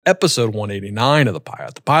Episode 189 of the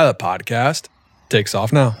Pilot Podcast takes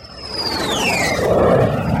off now.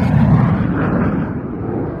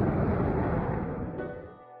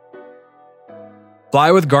 Fly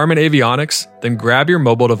with Garmin Avionics, then grab your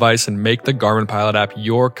mobile device and make the Garmin Pilot app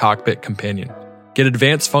your cockpit companion. Get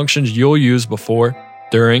advanced functions you'll use before,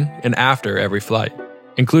 during, and after every flight,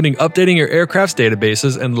 including updating your aircraft's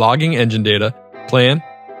databases and logging engine data, plan,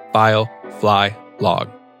 file, fly, log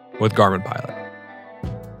with Garmin Pilot.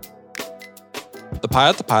 The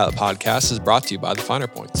Pilot Podcast is brought to you by The Finer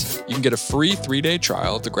Points. You can get a free 3-day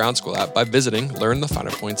trial of the Ground School app by visiting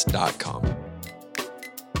learnthefinerpoints.com.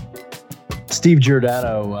 Steve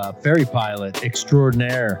Giordano, ferry pilot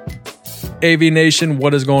extraordinaire. AV Nation,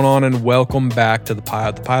 what is going on? And welcome back to the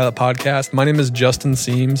Pilot Podcast. My name is Justin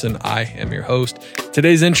Seams, and I am your host.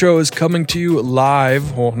 Today's intro is coming to you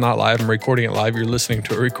live. Well, not live. I'm recording it live. You're listening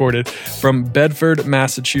to it recorded from Bedford,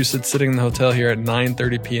 Massachusetts, sitting in the hotel here at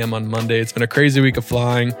 9:30 p.m. on Monday. It's been a crazy week of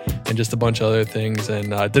flying and just a bunch of other things, and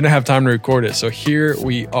didn't have time to record it. So here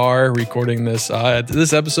we are recording this.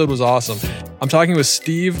 This episode was awesome. I'm talking with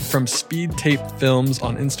Steve from Speed Tape Films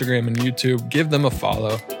on Instagram and YouTube. Give them a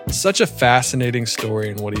follow. Such a fascinating story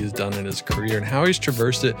in what he's done in his career and how he's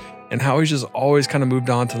traversed it and how he's just always kind of moved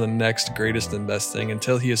on to the next greatest and best thing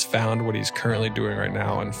until he has found what he's currently doing right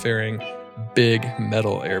now and ferrying big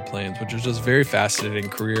metal airplanes, which is just very fascinating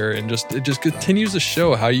career, and it just continues to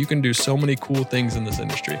show how you can do so many cool things in this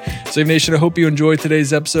industry. Save Nation, I hope you enjoyed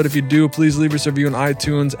today's episode. If you do, please leave us a review on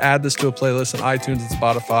iTunes, add this to a playlist on iTunes and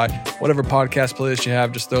Spotify, whatever podcast playlist you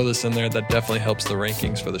have, just throw this in there. That definitely helps the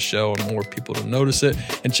rankings for the show and more people to notice it.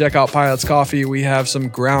 And check out Pilot's Coffee. We have some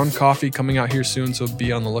ground coffee coming out here soon, so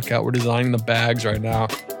be on the lookout. We're designing the bags right now.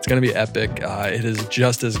 It's going to be epic. It is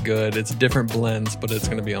just as good. It's different blends, but it's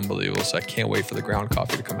going to be unbelievable. So I can't wait for the ground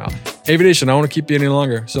coffee to come out. Aviation, I don't want to keep you any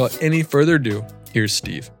longer. So any further ado, here's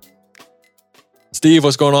Steve. Steve,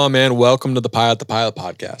 what's going on, man? Welcome to the Pilot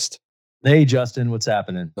Podcast. Hey, Justin, what's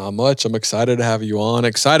happening? Not much. I'm excited to have you on.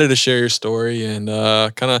 Excited to share your story and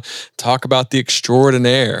kind of talk about the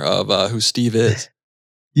extraordinaire of who Steve is.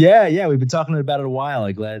 Yeah, we've been talking about it a while.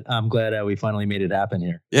 I'm glad we finally made it happen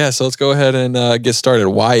here. Yeah, so let's go ahead and get started.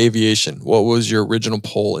 Why aviation? What was your original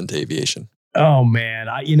pull into aviation? Oh man,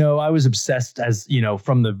 I was obsessed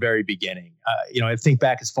from the very beginning. I think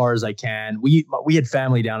back as far as I can. We had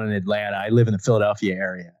family down in Atlanta. I live in the Philadelphia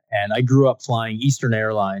area, and I grew up flying Eastern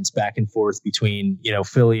Airlines back and forth between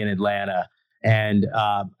Philly and Atlanta. And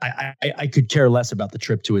I could care less about the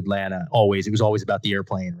trip to Atlanta. Always, it was always about the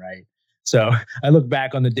airplane, right? So I look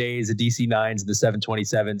back on the days of DC-9s and the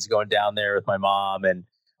 727s going down there with my mom, and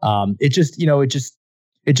it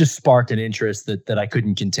just sparked an interest that I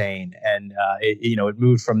couldn't contain. And it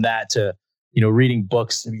moved from that to reading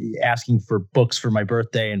books, asking for books for my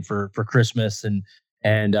birthday and for Christmas,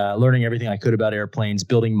 and learning everything I could about airplanes,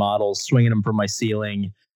 building models, swinging them from my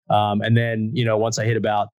ceiling. And then once I hit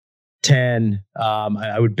about 10,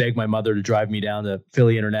 I would beg my mother to drive me down to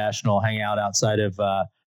Philly International, hang out outside of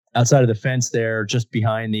the fence there, just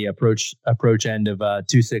behind the approach end of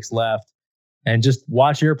 26 left, and just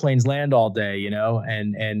watch airplanes land all day,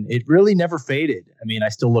 and it really never faded. I mean, I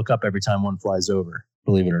still look up every time one flies over,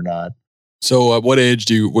 believe it or not. So at what age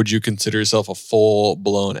would you consider yourself a full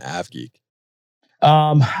blown av geek?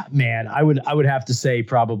 Man, I would have to say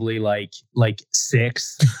probably like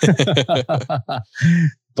 6.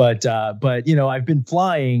 But I've been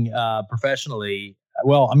flying professionally.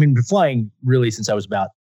 Well, I mean, been flying really since I was about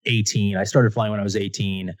 18. I started flying when I was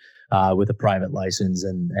 18 with a private license,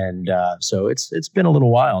 and so it's been a little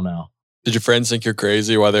while now. Did your friends think you're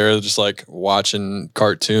crazy while they were just like watching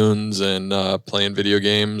cartoons and playing video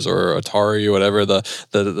games or Atari or whatever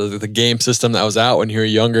the game system that was out when you were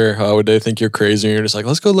younger? How would they think you're crazy? And you're just like,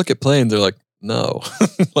 let's go look at planes. They're like, no,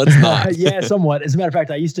 let's not. Yeah, somewhat. As a matter of fact,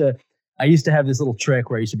 I used to have this little trick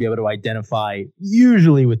where I used to be able to identify,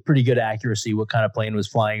 usually with pretty good accuracy, what kind of plane was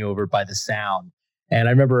flying over by the sound. And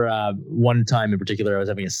I remember one time in particular, I was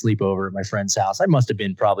having a sleepover at my friend's house. I must have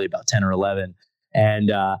been probably about 10 or 11.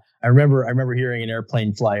 And I remember hearing an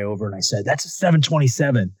airplane fly over, and I said, "That's a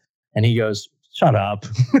 727." And he goes, "Shut up."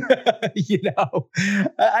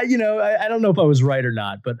 I don't know if I was right or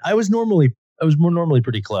not, but I was normally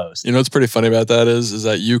pretty close. What's pretty funny about that is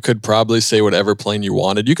that you could probably say whatever plane you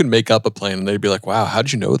wanted. You could make up a plane and they'd be like, "Wow, how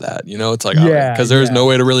did you know that?" It's like, because there's no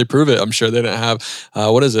way to really prove it. I'm sure they didn't have,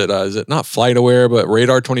 what is it? Is it not FlightAware, but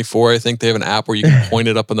Radar 24? I think they have an app where you can point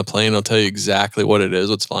it up on the plane. It'll tell you exactly what it is,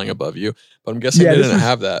 what's flying above you. But I'm guessing they didn't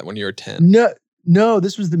have that when you were 10. No,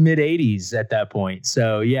 this was the mid 80s at that point.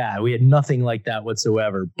 So yeah, we had nothing like that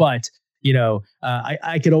whatsoever. But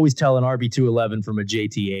I could always tell an RB211 from a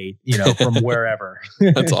JT8, from wherever.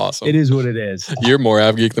 That's awesome. It is what it is. You're more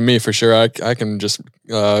av geek than me for sure. I can just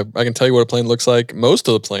I can tell you what a plane looks like. Most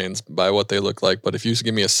of the planes by what they look like, but if you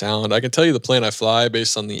give me a sound, I can tell you the plane I fly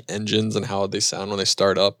based on the engines and how they sound when they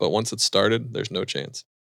start up. But once it's started, there's no chance.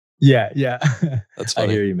 Yeah. That's funny.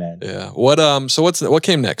 I hear you, man. Yeah. What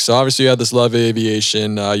came next? So obviously you had this love of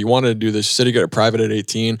aviation. You wanted to do this. You said you got a private at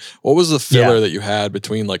 18. What was the filler that you had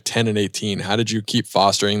between like 10 and 18? How did you keep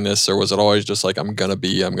fostering this, or was it always just like I'm gonna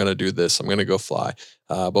do this, I'm gonna go fly?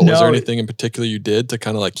 But was there anything in particular you did to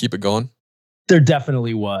kind of like keep it going? There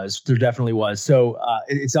definitely was. So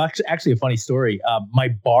it's actually a funny story. My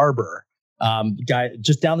barber. Guy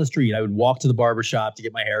just down the street, I would walk to the barber shop to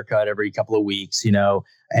get my hair cut every couple of weeks,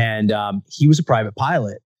 and he was a private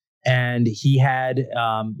pilot, and he had,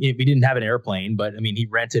 he didn't have an airplane, but I mean, he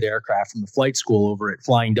rented aircraft from the flight school over at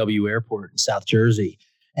Flying W Airport in South Jersey.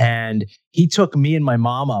 And he took me and my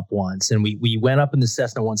mom up once, and we went up in the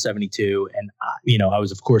Cessna 172, and I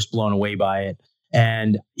was of course blown away by it.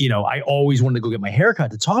 And, I always wanted to go get my hair cut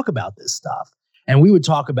to talk about this stuff. And we would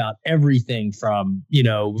talk about everything from,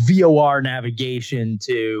 VOR navigation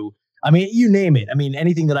to, you name it.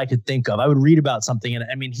 Anything that I could think of. I would read about something.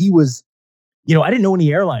 And he was, I didn't know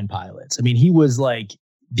any airline pilots. He was like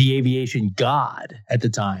the aviation god at the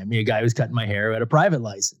time. A guy who was cutting my hair who had a private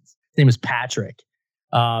license. His name was Patrick.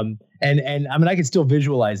 And I could still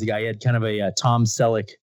visualize the guy. He had kind of a Tom Selleck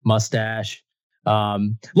mustache.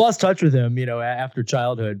 Lost touch with him, after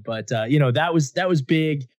childhood. But, that was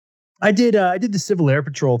big. I did the Civil Air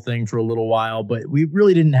Patrol thing for a little while, but we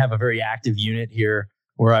really didn't have a very active unit here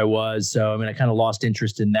where I was. So, I kind of lost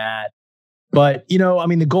interest in that. But,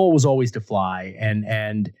 the goal was always to fly.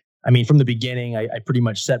 And from the beginning, I pretty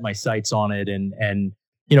much set my sights on it. And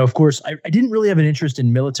of course, I didn't really have an interest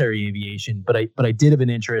in military aviation, but I did have an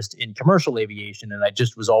interest in commercial aviation. And I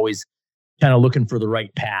just was always kind of looking for the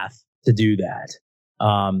right path to do that.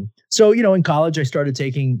 So, in college, I started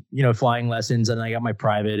taking, flying lessons, and I got my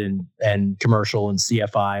private and commercial and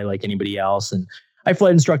CFI like anybody else. And I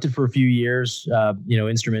flight instructed for a few years,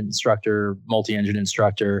 instrument instructor, multi-engine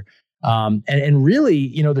instructor. And really,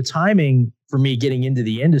 the timing for me getting into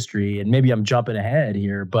the industry, and maybe I'm jumping ahead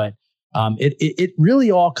here, but it really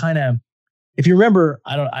all kind of, if you remember,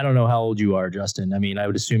 I don't know how old you are, Justin. I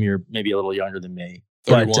would assume you're maybe a little younger than me.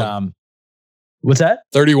 31. But what's that?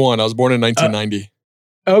 31. I was born in 1990.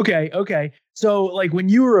 Okay. So like when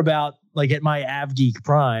you were about like at my AvGeek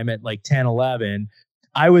prime at like 10, 11,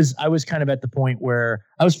 I was kind of at the point where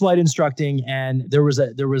I was flight instructing, and there were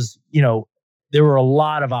a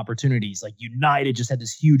lot of opportunities. Like United just had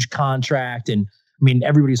this huge contract, and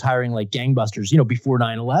everybody's hiring like gangbusters, before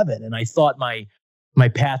 9/11. And I thought my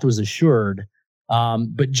path was assured.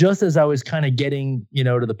 But just as I was kind of getting,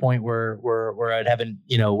 to the point where I'd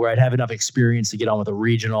have enough experience to get on with a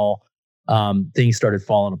regional, things started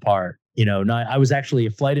falling apart. I was actually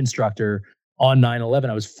a flight instructor on 9/11.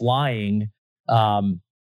 I was flying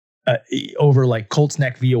over like Colts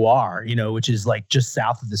Neck VOR, which is like just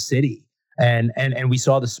south of the city. And we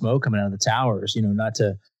saw the smoke coming out of the towers, not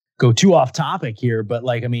to go too off topic here, but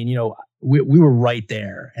like, we were right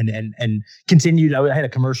there and continued. I had a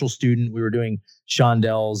commercial student. We were doing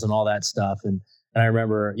chandelles and all that stuff. And I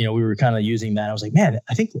remember, we were kind of using that. I was like, man,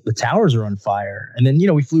 I think the towers are on fire. And then,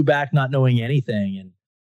 we flew back not knowing anything,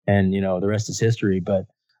 and the rest is history. But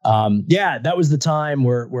that was the time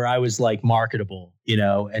where I was like marketable,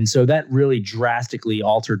 and so that really drastically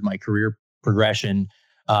altered my career progression.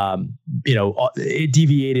 It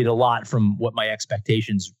deviated a lot from what my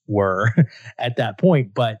expectations were at that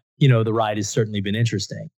point, but the ride has certainly been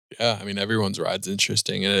interesting. Yeah. Everyone's ride's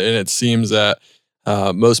interesting, and it seems that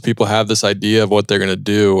most people have this idea of what they're going to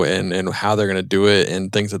do and how they're going to do it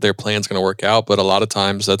and things that their plan's going to work out. But a lot of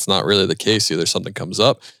times that's not really the case. Either something comes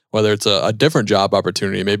up, whether it's a different job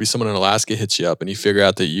opportunity, maybe someone in Alaska hits you up and you figure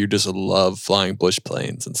out that you just love flying bush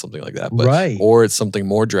planes and something like that. But, right. Or it's something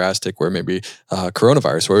more drastic where maybe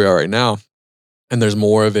coronavirus, where we are right now, and there's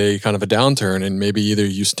more of a kind of a downturn, and maybe either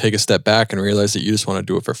you take a step back and realize that you just want to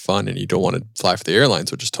do it for fun and you don't want to fly for the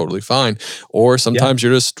airlines, which is totally fine. Or sometimes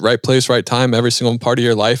you're just right place, right time, every single part of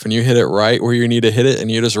your life, and you hit it right where you need to hit it,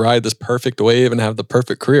 and you just ride this perfect wave and have the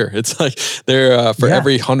perfect career. It's like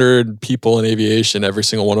every 100 people in aviation, every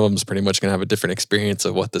single one of them is pretty much going to have a different experience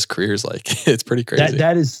of what this career is like. It's pretty crazy.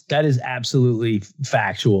 That is absolutely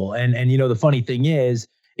factual. And the funny thing is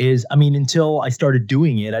until I started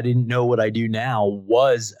doing it, I didn't know what I do now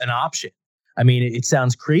was an option. It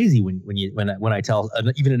sounds crazy when I tell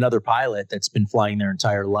even another pilot that's been flying their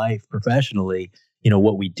entire life professionally,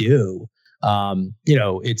 what we do.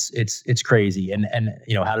 It's crazy. And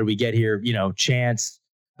how did we get here? Chance,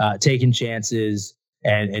 taking chances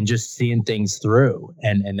and just seeing things through.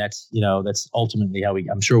 And that's ultimately how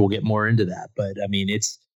I'm sure we'll get more into that. But I mean,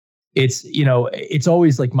 it's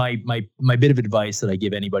always like my bit of advice that I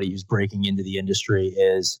give anybody who's breaking into the industry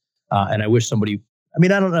is, and I wish somebody, I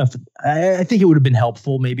don't know if I think it would have been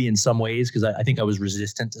helpful maybe in some ways, because I think I was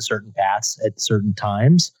resistant to certain paths at certain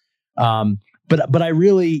times. But I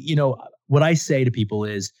really, what I say to people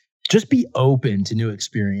is just be open to new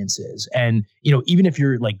experiences. And, even if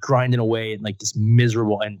you're like grinding away at like this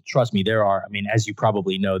miserable, and trust me, as you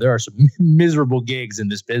probably know, there are some miserable gigs in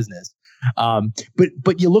this business.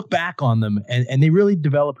 But you look back on them and they really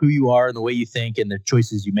develop who you are and the way you think and the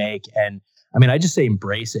choices you make. And I just say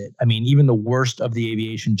embrace it. Even the worst of the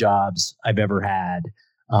aviation jobs I've ever had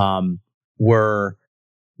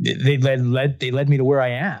they led me to where I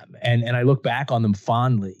am. And I look back on them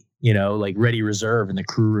fondly, like Ready Reserve in the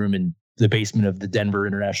crew room in the basement of the Denver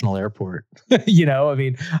International Airport. I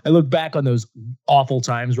look back on those awful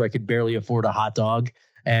times where I could barely afford a hot dog.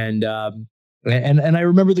 And I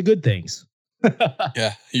remember the good things.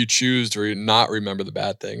 Yeah, you choose to not remember the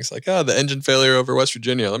bad things, like the engine failure over West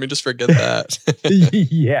Virginia. Let me just forget that.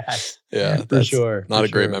 Yes, yeah, for sure. Not a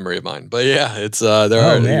great memory of mine, but yeah, it's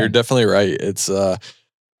you're definitely right. It's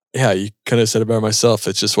you could have said it better myself.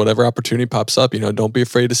 It's just whatever opportunity pops up, don't be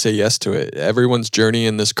afraid to say yes to it. Everyone's journey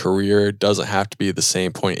in this career doesn't have to be the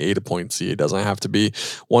same point A to point C. It doesn't have to be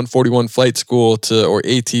 141 flight school or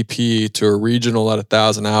ATP to a regional at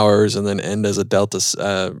 1,000 hours and then end as a Delta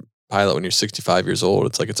pilot when you're 65 years old.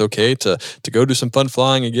 It's like, it's okay to go do some fun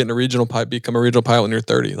flying and get in a regional pilot, become a regional pilot when you're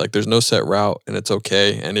 30. Like, there's no set route, and it's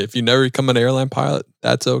okay. And if you never become an airline pilot,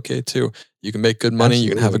 that's okay too. You can make good money, Absolutely.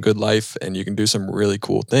 You can have a good life, and you can do some really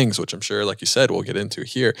cool things, which I'm sure, like you said, we'll get into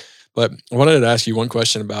here. But I wanted to ask you one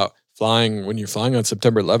question about flying. When you're flying on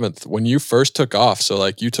September 11th, when you first took off, so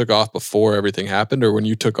like you took off before everything happened, or when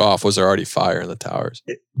you took off, was there already fire in the towers?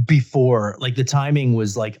 Before, like the timing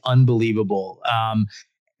was like unbelievable. I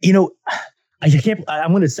can't. I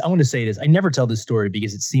want to say this. I never tell this story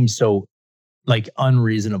because it seems so like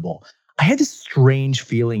unreasonable. I had this strange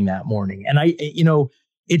feeling that morning, and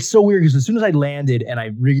it's so weird because as soon as I landed and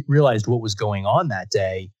I realized what was going on that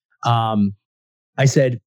day, I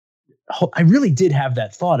said, I really did have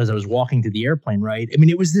that thought as I was walking to the airplane. Right?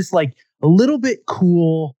 It was this like a little bit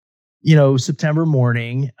cool, September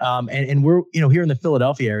morning, and we're here in the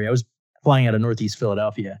Philadelphia area. I was flying out of Northeast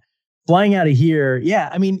Philadelphia. Flying out of here,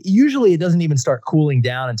 usually it doesn't even start cooling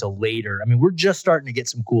down until later. We're just starting to get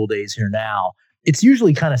some cool days here now. It's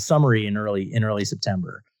usually kind of summery in early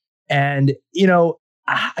September. And,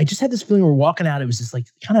 I just had this feeling we're walking out. It was just like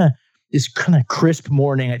this kind of crisp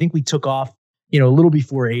morning. I think we took off, a little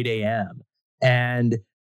before 8 a.m. And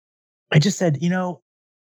I just said,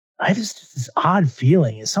 I have this odd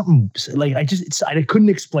feeling. It's something like I couldn't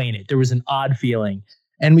explain it. There was an odd feeling.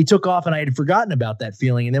 And we took off and I had forgotten about that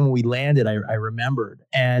feeling. And then when we landed, I remembered.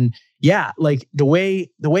 And like the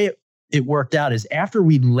way it worked out is after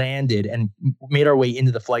we landed and made our way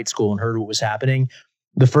into the flight school and heard what was happening,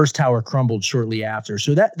 the first tower crumbled shortly after.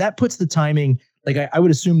 So that puts the timing, like I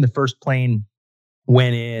would assume the first plane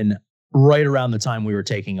went in right around the time we were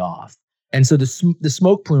taking off. And so the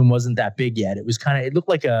smoke plume wasn't that big yet. It was it looked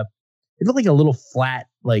like a little flat,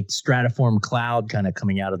 like stratiform cloud kind of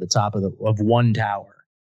coming out of the top of one tower.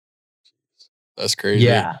 That's crazy.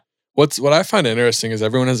 Yeah. What I find interesting is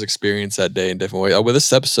everyone has experienced that day in different ways. Well,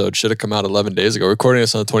 this episode should have come out 11 days ago. Recording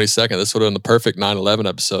this on the 22nd. This would have been the perfect 9/11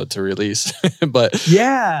 episode to release. But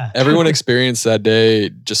yeah, everyone experienced that day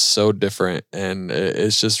just so different. And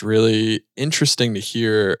it's just really interesting to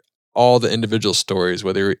hear all the individual stories,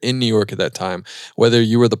 whether you're in New York at that time, whether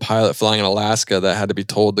you were the pilot flying in Alaska that had to be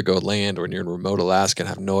told to go land, or you're in remote Alaska and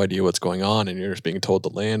have no idea what's going on and you're just being told to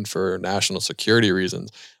land for national security reasons.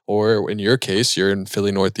 Or in your case, you're in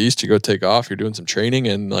Philly Northeast, you go take off, you're doing some training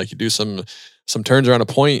and like you do some turns around a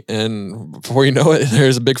point, and before you know it,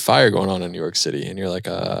 there's a big fire going on in New York City. And you're like,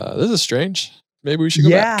 this is strange. Maybe we should go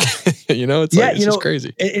back. It's just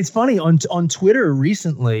crazy. It's funny on Twitter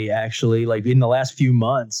recently, actually, like in the last few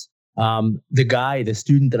months, the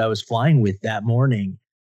student that I was flying with that morning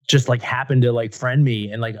just like happened to like friend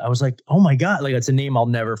me. And like, I was like, oh my God, like that's a name I'll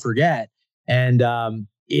never forget. And,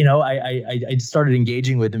 I started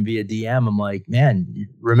engaging with him via DM. I'm like, man, you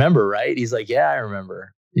remember, right? He's like, yeah, I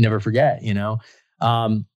remember. You never forget, and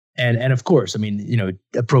of course,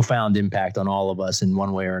 a profound impact on all of us in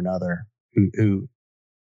one way or another. Who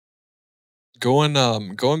going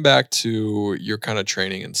back to your kind of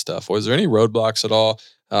training and stuff, was there any roadblocks at all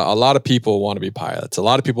a lot of people want to be pilots. A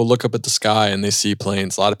lot of people look up at the sky and they see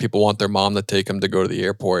planes. A lot of people want their mom to take them to go to the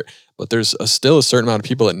airport. But there's still a certain amount of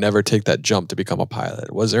people that never take that jump to become a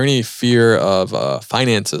pilot. Was there any fear of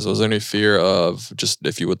finances? Was there any fear of just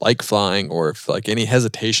if you would like flying, or if like any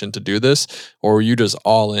hesitation to do this? Or were you just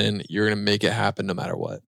all in, you're going to make it happen no matter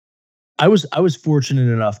what? I was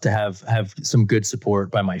fortunate enough to have some good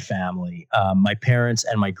support by my family. My parents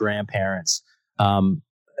and my grandparents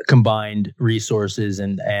combined resources,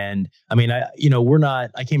 and I mean,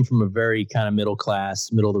 I came from a very kind of middle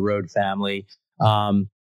class, middle of the road family.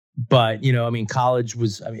 But I mean, college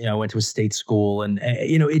was, I went to a state school, and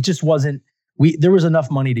it just wasn't, there was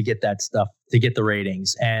enough money to get that stuff, to get the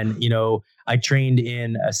ratings. And, I trained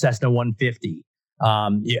in a Cessna 150,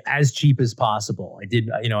 as cheap as possible. I did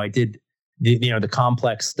the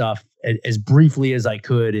complex stuff as briefly as I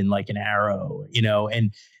could in like an Arrow,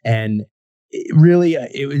 and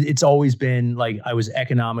it's always been like I was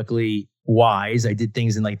economically wise. I did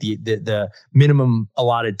things in like the minimum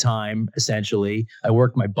allotted time. Essentially, I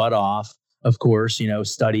worked my butt off, of course,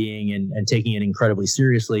 studying and taking it incredibly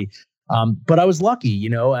seriously. But I was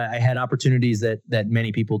lucky, I had opportunities that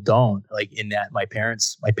many people don't, like in that my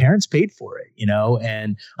parents paid for it,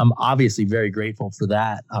 and I'm obviously very grateful for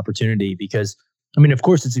that opportunity because, I mean, of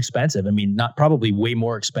course it's expensive. I mean, not probably way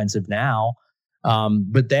more expensive now.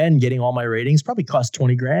 But then getting all my ratings probably cost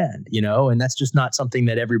 20 grand, and that's just not something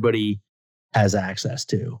that everybody has access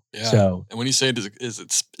to. Yeah. So, and when you say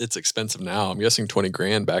it's expensive now, I'm guessing 20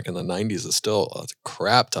 grand back in the 90s is still a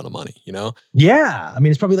crap ton of money, Yeah. I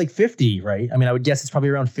mean, it's probably like 50, right? I mean, I would guess it's probably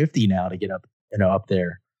around 50 now to get up, up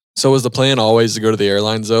there. So was the plan always to go to the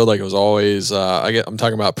airlines though? Like it was always, I'm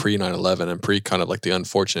talking about pre 9/11 and pre kind of like the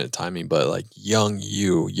unfortunate timing, but like young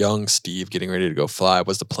Steve getting ready to go fly.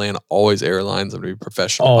 Was the plan always airlines and be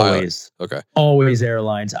professional Always. pilot? Okay. Always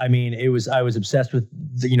airlines. I mean, I was obsessed with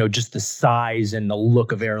just the size and the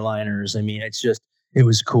look of airliners. I mean, it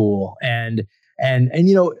was cool. And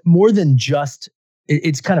more than just,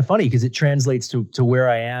 it's kind of funny because it translates to where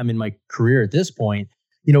I am in my career at this point.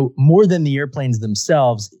 More than the airplanes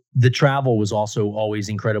themselves, the travel was also always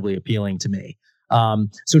incredibly appealing to me.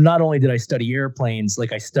 So not only did I study airplanes,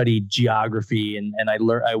 like I studied geography and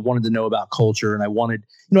I wanted to know about culture, and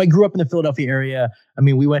I grew up in the Philadelphia area. I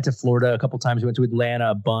mean, we went to Florida a couple of times. We went to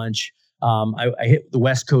Atlanta a bunch. I hit the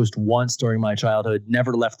West Coast once during my childhood,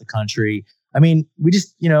 never left the country. I mean, we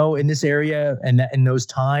just, in this area and in those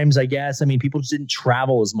times, I guess, I mean, people just didn't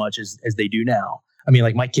travel as much as they do now. I mean,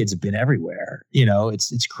 like my kids have been everywhere,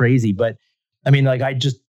 it's crazy. But I mean, like I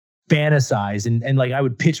just fantasize and like I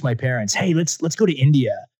would pitch my parents, hey, let's go to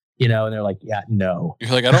India, and they're like, yeah, no.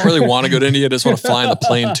 You're like, I don't really want to go to India. I just want to fly in the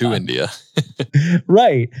plane to India.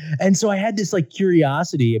 Right. And so I had this like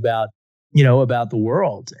curiosity about the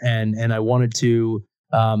world and I wanted to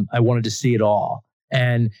see it all.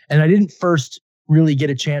 And I didn't first really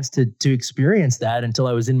get a chance to experience that until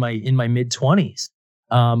I was in my mid-20s.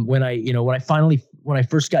 When I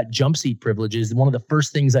first got jump seat privileges, one of the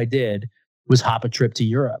first things I did was hop a trip to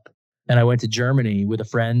Europe. And I went to Germany with a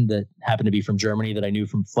friend that happened to be from Germany that I knew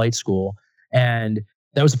from flight school. And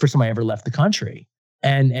that was the first time I ever left the country.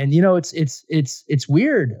 And it's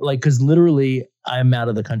weird, like, because literally I'm out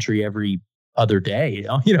of the country every other day,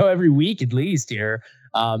 every week at least here.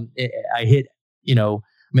 I've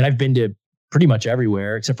been to pretty much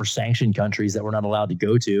everywhere except for sanctioned countries that we're not allowed to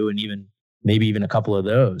go to, and maybe even a couple of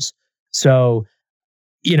those. So,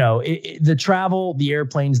 the travel, the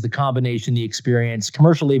airplanes, the combination, the experience,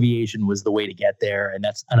 commercial aviation was the way to get there. And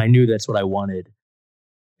I knew that's what I wanted.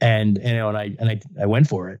 And I went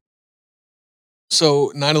for it.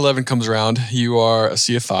 So 9/11 comes around. You are a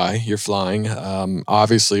CFI. You're flying.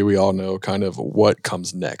 Obviously, we all know kind of what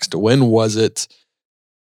comes next. When was it?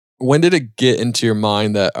 When did it get into your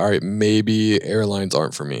mind that, all right, maybe airlines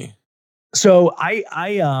aren't for me? So I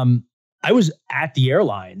was at the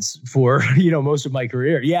airlines for, most of my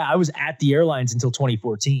career. Yeah, I was at the airlines until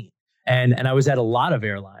 2014. And I was at a lot of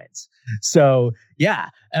airlines. So, yeah,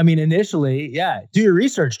 I mean, initially, yeah, do your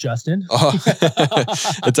research, Justin.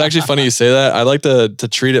 It's actually funny you say that. I like to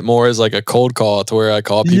treat it more as like a cold call, to where I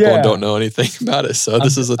call people and don't know anything about it. So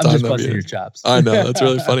this is the time. I'm just busting your chops. I know. That's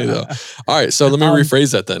really funny though. All right. So let me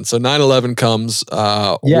rephrase that then. So 9/11 comes,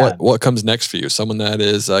 what comes next for you? Someone that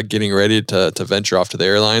is getting ready to venture off to the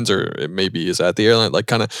airlines, or it maybe is at the airline, like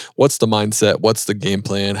kind of what's the mindset? What's the game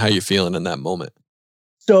plan? How you feeling in that moment?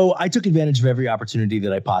 So I took advantage of every opportunity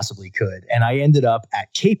that I possibly could. And I ended up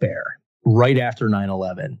at Cape Air right after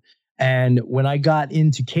 9/11. And when I got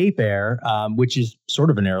into Cape Air, which is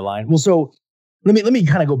sort of an airline. Well, so let me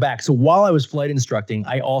kind of go back. So while I was flight instructing,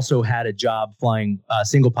 I also had a job flying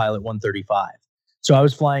single pilot 135. So I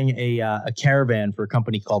was flying a caravan for a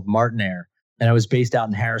company called Martinair, and I was based out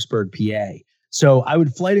in Harrisburg, PA. So I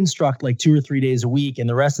would flight instruct like 2 or 3 days a week, and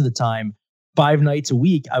the rest of the time, 5 nights a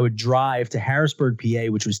week, I would drive to Harrisburg,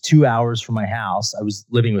 PA, which was 2 hours from my house. I was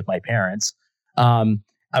living with my parents.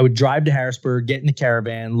 I would drive to Harrisburg, get in the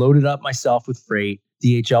caravan, load it up myself with freight,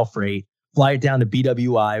 DHL freight, fly it down to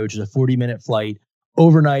BWI, which is a 40-minute flight,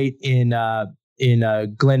 overnight in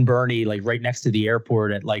Glen Burnie, like right next to the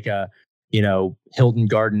airport at like a, Hilton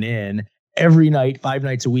Garden Inn, every night, 5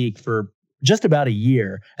 nights a week for just about a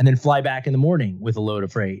year, and then fly back in the morning with a load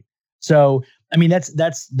of freight. So, I mean, that's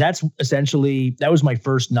essentially, that was my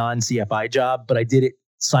first non-CFI job, but I did it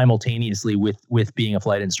simultaneously with being a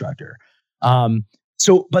flight instructor.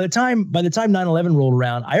 So by the time 9/11 rolled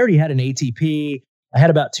around, I already had an ATP. I had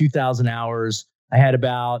about 2,000 hours. I had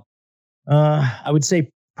about, I would say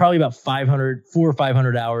probably about 400 or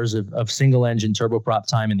 500 hours of single engine turboprop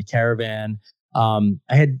time in the caravan. I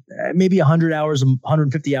had maybe 100 hours,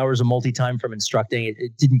 150 hours of multi-time from instructing.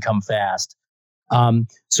 It didn't come fast.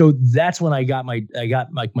 So that's when I got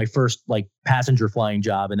my first like passenger flying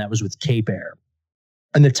job, and that was with Cape Air.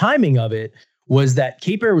 And the timing of it was that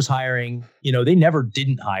Cape Air was hiring, they never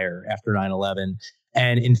didn't hire after 9/11.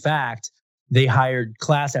 And in fact, they hired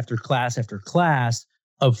class after class after class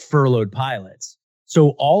of furloughed pilots.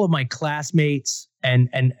 So all of my classmates and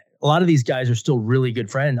a lot of these guys are still really good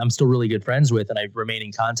friends. I'm still really good friends with, and I remain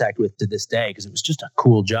in contact with to this day because it was just a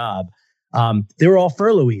cool job. They were all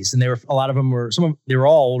furloughees, and a lot of them were they were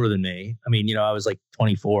all older than me. I mean, I was like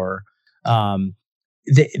 24.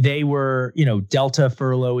 They were, Delta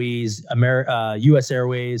furloughees, US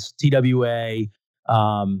Airways, TWA.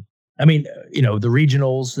 I mean, the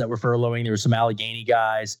regionals that were furloughing, there were some Allegheny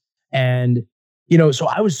guys. And, so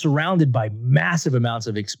I was surrounded by massive amounts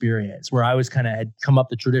of experience where I was had come up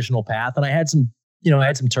the traditional path, and I had some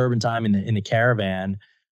turbine time in the caravan,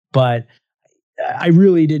 but I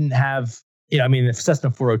really didn't have, the Cessna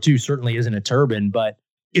 402 certainly isn't a turbine, but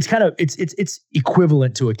it's it's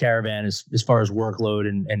equivalent to a caravan as far as workload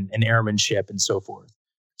and airmanship and so forth.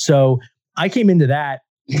 So I came into that,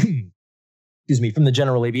 excuse me, from the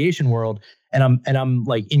general aviation world, and I'm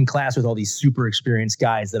like in class with all these super experienced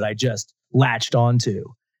guys that I just latched onto.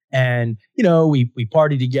 And, we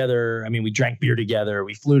partied together. I mean, we drank beer together.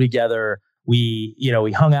 We flew together. We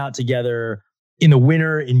hung out together in the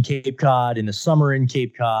winter in Cape Cod, in the summer in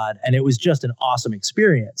Cape Cod. And it was just an awesome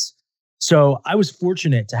experience. So I was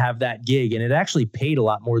fortunate to have that gig, and it actually paid a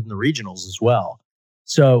lot more than the regionals as well.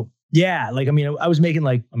 So yeah, I was making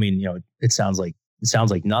it sounds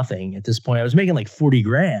like nothing at this point. I was making like 40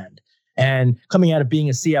 grand, and coming out of being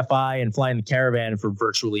a CFI and flying the caravan for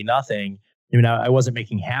virtually nothing, I wasn't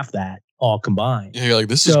making half that all combined. Yeah, you're like,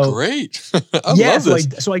 this is great. I love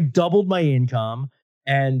this. So I doubled my income,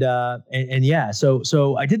 and yeah,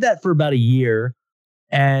 so I did that for about a year.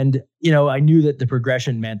 And, I knew that the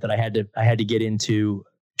progression meant that I had to get into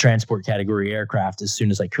transport category aircraft as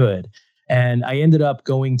soon as I could. And I ended up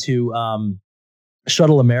going to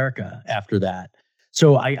Shuttle America after that.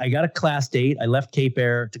 So I got a class date. I left Cape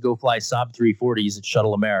Air to go fly Saab 340s at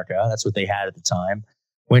Shuttle America. That's what they had at the time.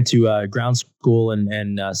 Went to ground school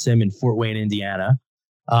and sim in Fort Wayne, Indiana.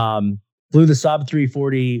 Flew the Saab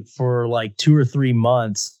 340 for like 2 or 3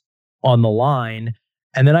 months on the line.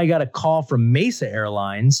 And then I got a call from Mesa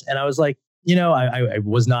Airlines, and I was like, I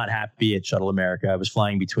was not happy at Shuttle America. I was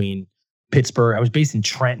flying between Pittsburgh. I was based in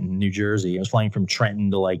Trenton, New Jersey. I was flying from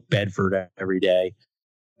Trenton to like Bedford every day.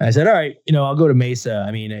 And I said, all right, I'll go to Mesa.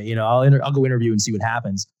 I mean, I'll go interview and see what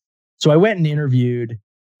happens. So I went and interviewed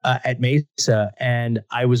at Mesa, and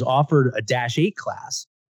I was offered a Dash 8 class.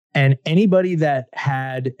 And anybody that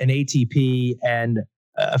had an ATP and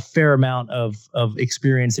a fair amount of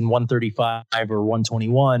experience in 135 or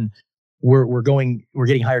 121 we're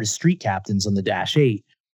getting hired as street captains on the Dash 8,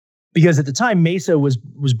 because at the time Mesa was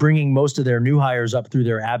bringing most of their new hires up through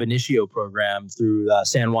their ab initio program through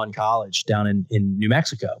San Juan College down in New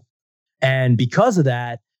Mexico. And because of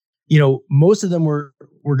that, most of them were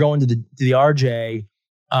going to the RJ.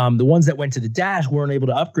 The ones that went to the Dash weren't able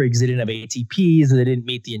to upgrade because they didn't have ATPs, and they didn't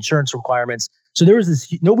meet the insurance requirements. So there was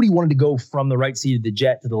nobody wanted to go from the right seat of the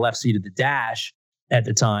jet to the left seat of the Dash at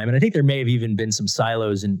the time. And I think there may have even been some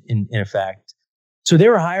silos in effect. So they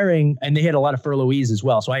were hiring, and they had a lot of furloughees as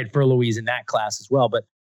well. So I had furloughees in that class as well. But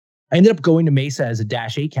I ended up going to Mesa as a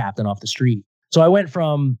Dash 8 captain off the street. So I went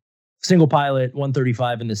from single pilot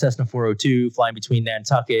 135 in the Cessna 402 flying between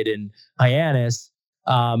Nantucket and Hyannis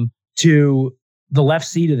to the left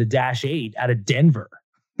seat of the Dash 8 out of Denver.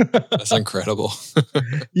 That's incredible.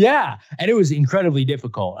 Yeah. And it was incredibly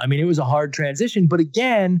difficult. I mean, it was a hard transition, but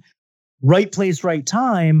again, right place, right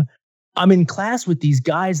time. I'm in class with these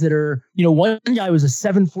guys that are, one guy was a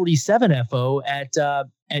 747 FO at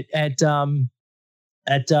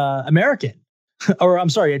American, or I'm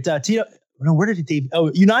sorry, at where did it debut?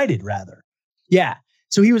 Oh, United rather. Yeah.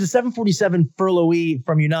 So he was a 747 furloughed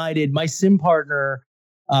from United. My sim partner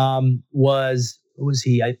was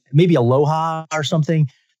he? Maybe Aloha or something.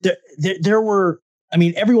 There were,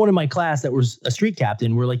 everyone in my class that was a street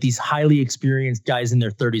captain were like these highly experienced guys in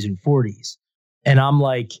their 30s and 40s. And I'm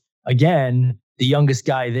like, again, the youngest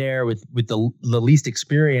guy there with the least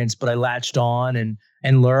experience, but I latched on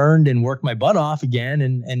and learned and worked my butt off again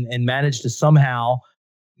and managed to somehow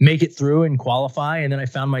make it through and qualify. And then I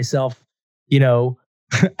found myself,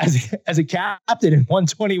 as a captain in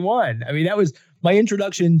 121. That was my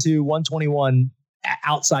introduction to 121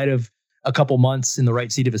 outside of a couple months in the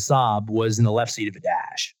right seat of a Saab was in the left seat of a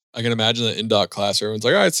Dash. I can imagine the in-doc class. Everyone's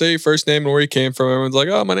like, all right, say your first name and where you came from. Everyone's like,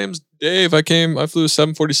 oh, my name's Dave. I flew a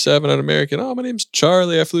 747 at American. Oh, my name's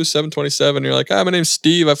Charlie. I flew a 727. You're like, my name's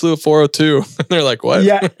Steve. I flew a 402. And they're like, what?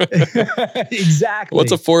 Yeah, exactly.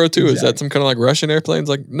 What's a 402? Exactly. Is that some kind of like Russian airplanes?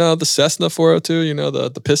 Like, no, the Cessna 402,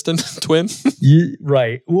 the piston twin.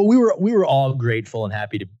 Right. Well, we were all grateful and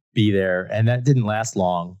happy to be there. And that didn't last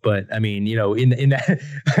long. But in that,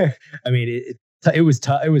 it was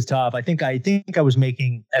tough. It was tough. I think I was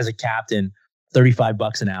making as a captain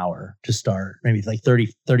 $35 an hour to start, maybe like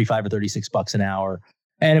 35 or $36 an hour.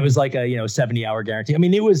 And it was like a, 70-hour guarantee. I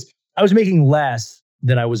was making less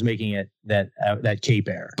than I was making it that Cape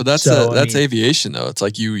Air. But that's aviation though. It's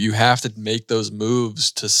like you have to make those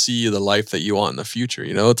moves to see the life that you want in the future.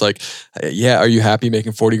 It's like, yeah, are you happy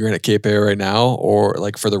making 40 grand at Cape Air right now? Or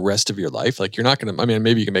like for the rest of your life? Like you're not going to,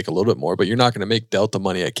 maybe you can make a little bit more, but you're not going to make Delta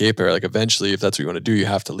money at Cape Air. Like eventually, if that's what you want to do, you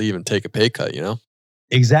have to leave and take a pay cut,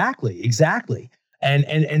 Exactly.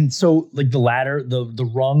 And so like the ladder,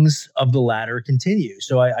 the rungs of the ladder continue.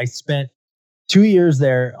 So I spent 2 years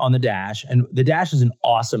there on the Dash, and the Dash is an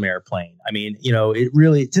awesome airplane. It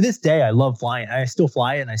really, to this day, I love flying. I still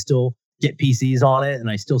fly it and I still get PCs on it and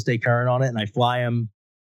I still stay current on it. And I fly them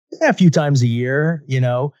a few times a year,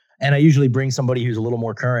 and I usually bring somebody who's a little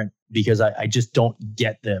more current because I just don't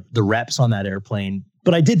get the reps on that airplane.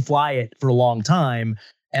 But I did fly it for a long time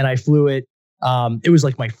and I flew it. It was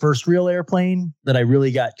like my first real airplane that I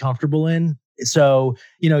really got comfortable in. So,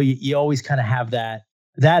 you always kind of have that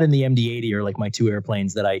and the MD-80 are like my two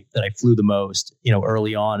airplanes that I flew the most,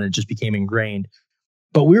 early on, and it just became ingrained.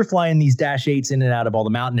 But we were flying these Dash 8s in and out of all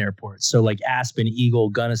the mountain airports. So like Aspen, Eagle,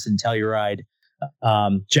 Gunnison, Telluride,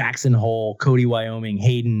 Jackson Hole, Cody, Wyoming,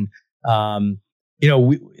 Hayden.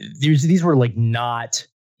 These were like not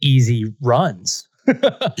easy runs.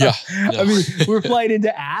 Yeah. No. We're flying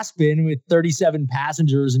into Aspen with 37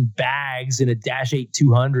 passengers and bags in a Dash 8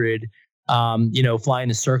 200. Flying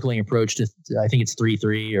a circling approach to, I think it's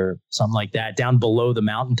 3-3 or something like that, down below the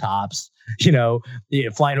mountaintops,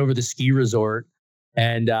 flying over the ski resort.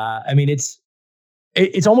 And,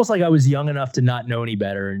 it's almost like I was young enough to not know any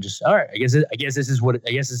better and just, all right, I guess this is what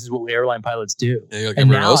airline pilots do. Yeah, like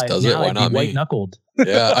everyone else does it. Why not me? White knuckled.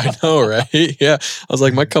 Yeah, I know, right? Yeah. I was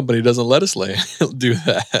like, my company doesn't let us do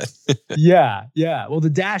that. Yeah. Well, the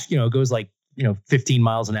Dash, goes like, 15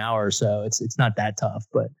 miles an hour or so. It's not that tough,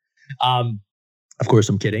 but of course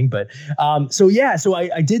I'm kidding, but, so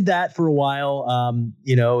I did that for a while.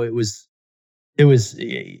 It was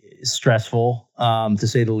stressful, to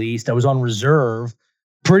say the least. I was on reserve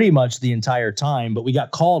pretty much the entire time, but we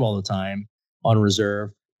got called all the time on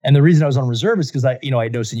reserve. And the reason I was on reserve is because I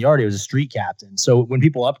had no seniority. I was a street captain. So when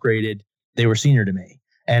people upgraded, they were senior to me,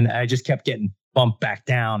 and I just kept getting bumped back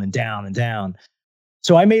down and down and down.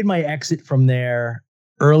 So I made my exit from there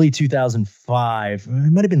early 2005. It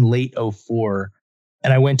might've been late 2004.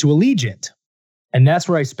 And I went to Allegiant, and that's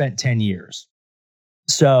where I spent 10 years.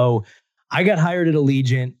 So I got hired at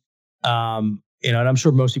Allegiant, and I'm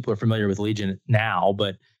sure most people are familiar with Allegiant now,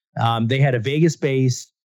 but they had a Vegas base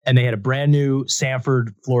and they had a brand new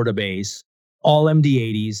Sanford, Florida base, all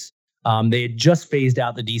MD-80s. They had just phased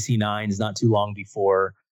out the DC-9s not too long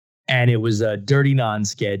before, and it was a dirty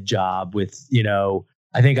non-sked job with,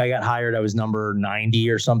 I think I got hired, I was number 90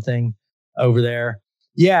 or something over there.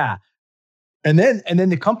 Yeah. And then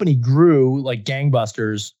the company grew like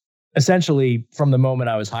gangbusters. Essentially, from the moment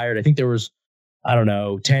I was hired, I think there was,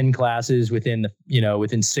 10 classes within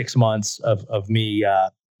 6 months of me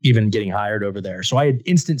even getting hired over there. So I had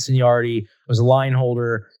instant seniority. I was a line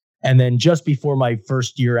holder, and then just before my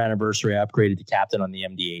first year anniversary, I upgraded to captain on the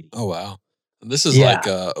MD-80. Oh wow! And this is like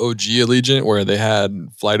OG Allegiant, where they had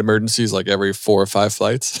flight emergencies like every 4 or 5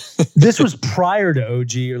 flights. This was prior to OG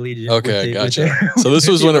Allegiant. Okay, gotcha. So this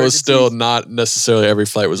was when it was still not necessarily every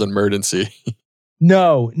flight was an emergency.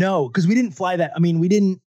 No, because we didn't fly that. I mean, we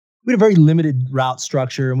had a very limited route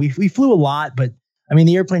structure, and we flew a lot, but I mean,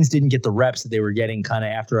 the airplanes didn't get the reps that they were getting kind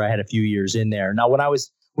of after I had a few years in there. Now, when I was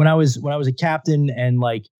a captain and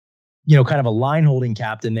like, kind of a line holding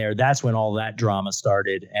captain there, that's when all that drama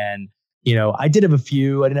started. And, I did have a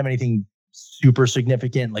few. I didn't have anything super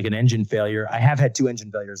significant, like an engine failure. I have had 2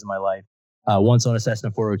 engine failures in my life. Once on a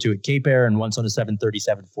Cessna 402 at Cape Air and once on a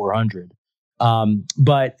 737-400.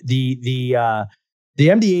 But the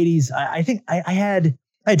MD-80s, I think I had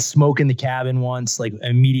smoke in the cabin once, like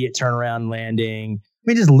immediate turnaround landing. I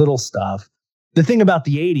mean, just little stuff. The thing about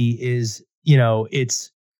the 80 is,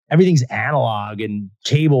 everything's analog and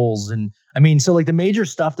cables. And I mean, so like the major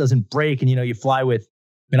stuff doesn't break. And, you fly with,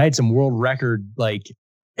 I had some world record, like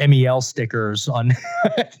MEL stickers on,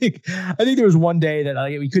 I think there was one day that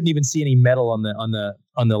we couldn't even see any metal on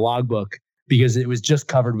the logbook because it was just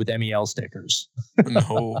covered with MEL stickers.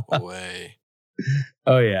 No way.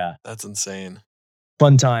 Oh yeah. That's insane.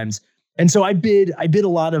 Fun times. And so I bid a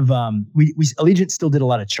lot of, Allegiant still did a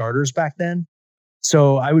lot of charters back then.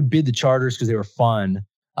 So I would bid the charters because they were fun.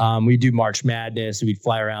 We'd do March Madness. We'd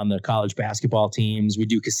fly around the college basketball teams. We'd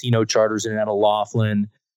do casino charters in and out of Laughlin.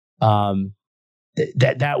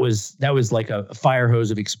 That was like a fire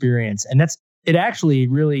hose of experience. And it actually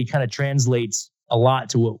really kind of translates a lot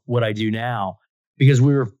to what I do now, because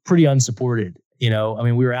we were pretty unsupported. I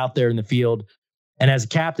mean, we were out there in the field, and as a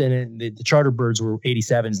captain, and the charter birds were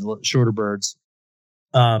 87s, the shorter birds.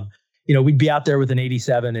 We'd be out there with an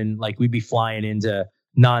 87 and like we'd be flying into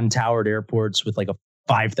non-towered airports with like a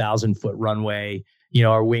 5,000 foot runway.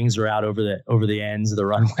 Our wings are out over the ends of the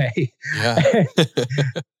runway. Yeah.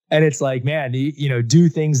 And it's like, man, do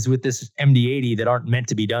things with this MD-80 that aren't meant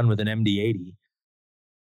to be done with an MD-80.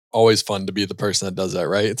 Always fun to be the person that does that,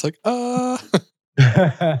 right? It's like, I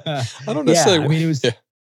don't necessarily. Yeah, I mean, it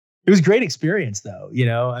was a great experience, though.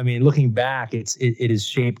 I mean, looking back, it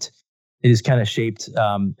has kind of shaped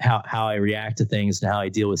how I react to things and how I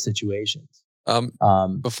deal with situations.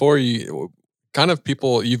 Before you kind of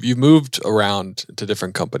people, you've moved around to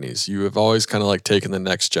different companies. You have always kind of like taken the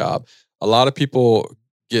next job. A lot of people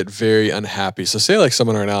get very unhappy. So say like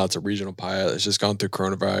someone right now, it's a regional pilot that's just gone through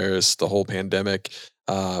coronavirus, the whole pandemic,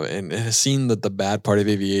 and has seen the bad part of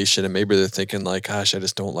aviation, and maybe they're thinking like, gosh, I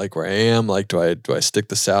just don't like where I am. Like, do I stick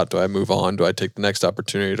this out? Do I move on? Do I take the next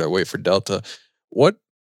opportunity? Do I wait for Delta? What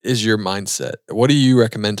is your mindset? What do you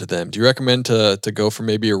recommend to them? Do you recommend to go from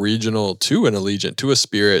maybe a regional to an Allegiant, to a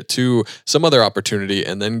Spirit, to some other opportunity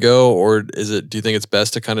and then go? Or do you think it's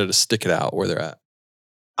best to kind of just stick it out where they're at?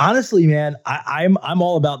 Honestly, man, I'm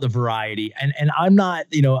all about the variety, and I'm not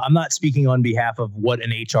speaking on behalf of what an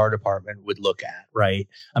HR department would look at, right?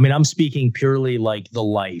 I mean, I'm speaking purely like the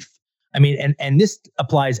life. I mean, and this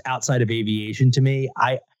applies outside of aviation to me.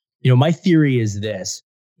 My theory is this: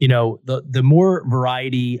 the more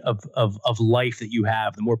variety of life that you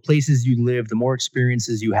have, the more places you live, the more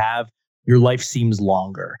experiences you have, your life seems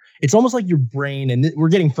longer. It's almost like your brain, and we're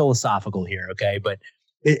getting philosophical here, okay? But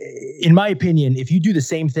in my opinion, if you do the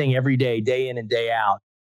same thing every day, day in and day out,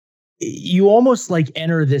 you almost like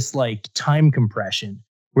enter this like time compression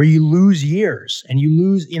where you lose years and you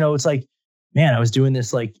lose, it's like, man, I was doing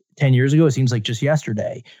this like 10 years ago. It seems like just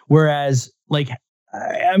yesterday. Whereas like,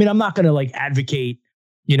 I mean, I'm not going to like advocate,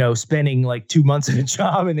 spending like 2 months in a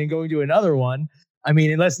job and then going to another one. I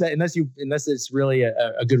mean, unless it's really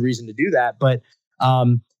a good reason to do that. But,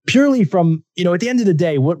 purely from, at the end of the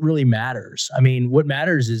day, what really matters? I mean, what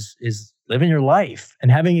matters is living your life and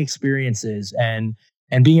having experiences and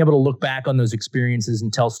being able to look back on those experiences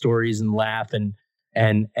and tell stories and laugh and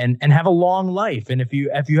have a long life. And if you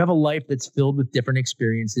have a life that's filled with different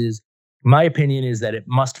experiences, my opinion is that it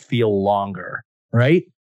must feel longer, right?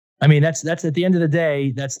 I mean, that's at the end of the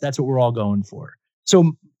day, that's what we're all going for.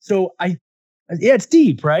 So it's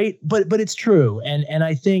deep, right? But it's true. And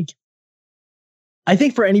I think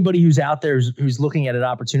for anybody who's out there who's looking at an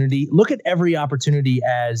opportunity, look at every opportunity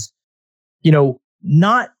as,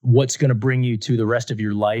 not what's going to bring you to the rest of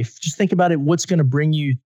your life. Just think about it. What's going to bring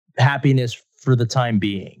you happiness for the time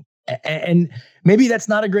being? And maybe that's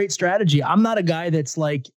not a great strategy. I'm not a guy that's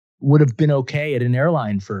like would have been okay at an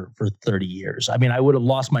airline for 30 years. I mean, I would have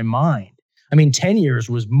lost my mind. I mean, 10 years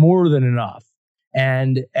was more than enough.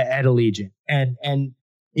 And at Allegiant and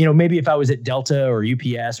maybe if I was at Delta or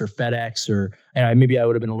UPS or FedEx or maybe I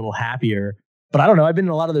would have been a little happier, but I don't know. I've been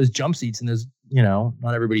in a lot of those jump seats and those,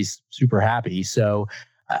 not everybody's super happy. So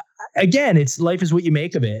again, life is what you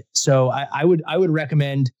make of it. So I would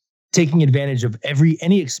recommend taking advantage of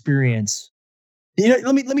any experience.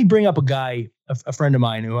 Let me bring up a guy, a friend of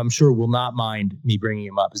mine who I'm sure will not mind me bringing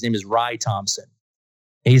him up. His name is Ry Thompson.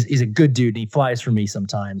 He's a good dude, and he flies for me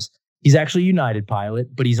sometimes. He's actually a United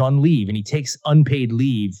pilot, but he's on leave, and he takes unpaid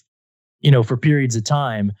leave, for periods of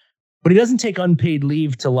time. But he doesn't take unpaid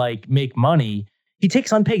leave to like make money. He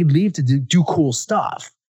takes unpaid leave to do cool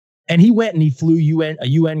stuff. And he went and he flew a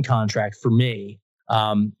UN contract for me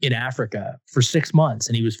in Africa for 6 months.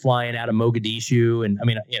 And he was flying out of Mogadishu. And I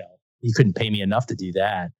mean, he couldn't pay me enough to do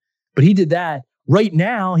that. But he did that. Right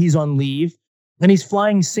now, he's on leave and he's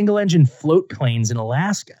flying single engine float planes in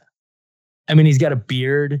Alaska. I mean, he's got a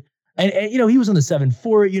beard. And he was on the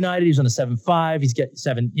 7.4 at United. He was on the 7.5. He's got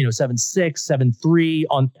 7.6, 7.3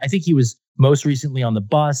 on. I think he was most recently on the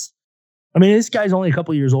bus. I mean, this guy's only a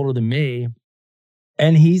couple of years older than me,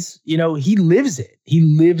 and he's, he lives it. He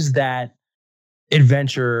lives that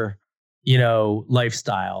adventure,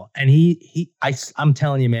 lifestyle. And I'm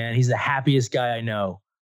telling you, man, he's the happiest guy I know.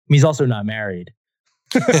 I mean, he's also not married.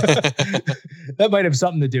 That might have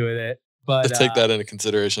something to do with it. But let's take that into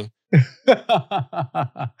consideration.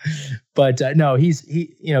 But no, he's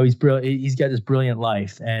brilliant. He's got this brilliant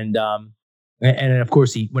life, and of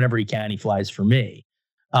course whenever he can, he flies for me.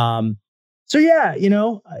 So yeah,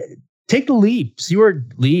 take the leap, see where it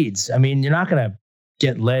leads. I mean, you're not gonna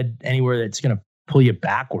get led anywhere that's gonna pull you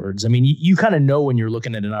backwards. I mean, you kind of know when you're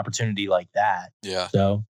looking at an opportunity like that. Yeah.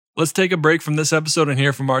 So let's take a break from this episode and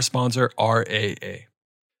hear from our sponsor, RAA.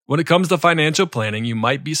 When it comes to financial planning, you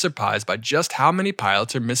might be surprised by just how many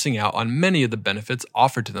pilots are missing out on many of the benefits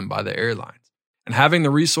offered to them by the airlines. And having the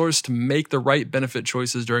resource to make the right benefit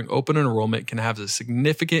choices during open enrollment can have a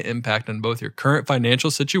significant impact on both your current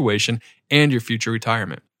financial situation and your future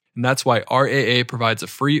retirement. And that's why RAA provides a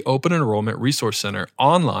free open enrollment resource center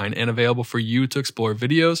online and available for you to explore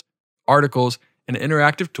videos, articles, and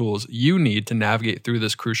interactive tools you need to navigate through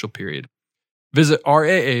this crucial period. Visit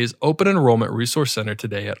RAA's Open Enrollment Resource Center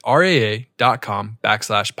today at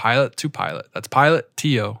raa.com/pilot2pilot. That's pilot,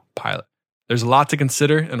 T-O, pilot. There's a lot to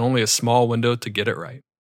consider and only a small window to get it right.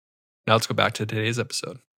 Now let's go back to today's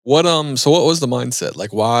episode. So what was the mindset?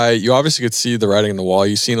 Like, why? You obviously could see the writing on the wall.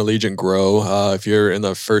 You've seen Allegiant grow. If you're in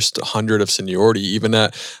the first 100 of seniority, even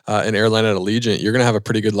at an airline at Allegiant, you're going to have a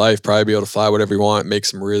pretty good life, probably be able to fly whatever you want, make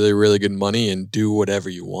some really, really good money, and do whatever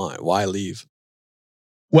you want. Why leave?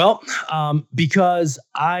 Well, because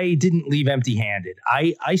I didn't leave empty-handed.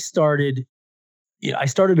 I started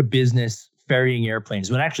a business ferrying airplanes.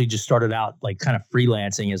 When I actually just started out like kind of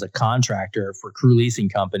freelancing as a contractor for crew leasing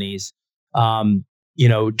companies,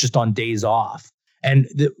 just on days off. And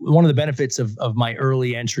one of the benefits of my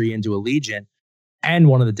early entry into Allegiant, and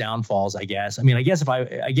one of the downfalls, I guess. I mean, I guess if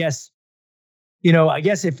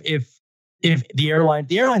the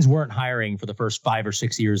airlines weren't hiring for the first 5 or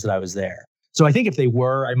 6 years that I was there. So I think if they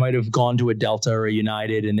were, I might have gone to a Delta or a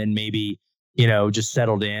United and then maybe, just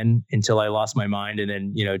settled in until I lost my mind and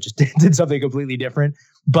then, just did something completely different.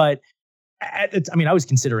 But I was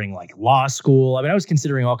considering like law school. I mean, I was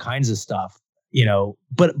considering all kinds of stuff,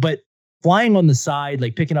 but flying on the side,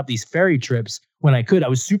 like picking up these ferry trips when I could. I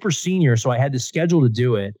was super senior, so I had the schedule to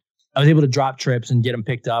do it. I was able to drop trips and get them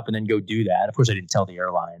picked up and then go do that. Of course, I didn't tell the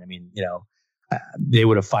airline. I mean, they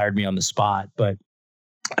would have fired me on the spot, but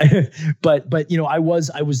I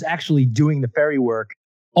was actually doing the ferry work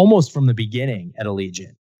almost from the beginning at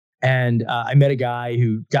Allegiant. And I met a guy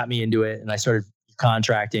who got me into it and I started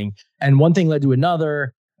contracting, and one thing led to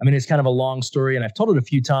another. I mean, it's kind of a long story and I've told it a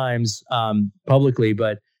few times publicly,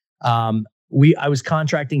 but I was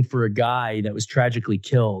contracting for a guy that was tragically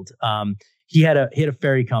killed. He had a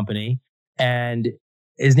ferry company and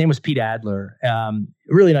his name was Pete Adler.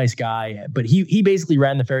 Really nice guy, but he basically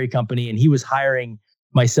ran the ferry company and he was hiring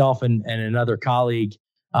myself and another colleague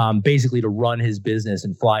basically to run his business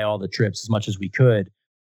and fly all the trips as much as we could.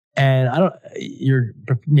 And you're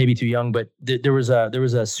maybe too young, but there was a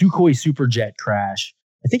Sukhoi Superjet crash.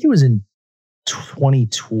 I think it was in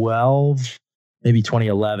 2012, maybe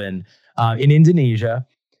 2011, in Indonesia.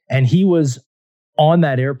 And he was on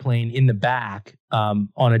that airplane in the back on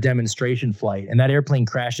a demonstration flight. And that airplane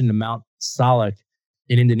crashed into Mount Salak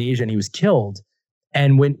in Indonesia and he was killed.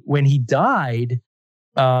 And when he died,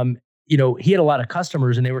 he had a lot of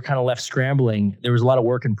customers and they were kind of left scrambling. There was a lot of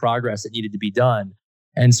work in progress that needed to be done.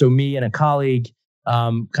 And so me and a colleague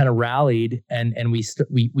kind of rallied and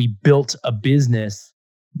we built a business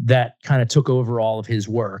that kind of took over all of his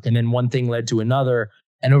work. And then one thing led to another.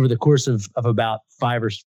 And over the course of about 4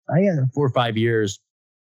 or 5 years,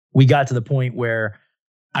 we got to the point where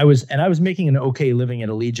I was making an okay living at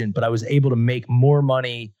Allegiant, but I was able to make more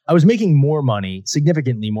money. I was making more money,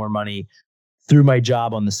 significantly more money, through my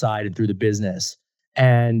job on the side and through the business.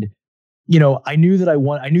 And, I knew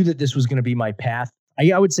that this was going to be my path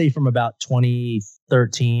I would say from about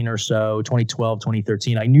 2013 or so, 2012,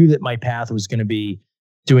 2013, I knew that my path was going to be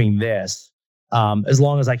doing this, as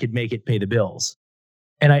long as I could make it pay the bills.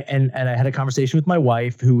 And I had a conversation with my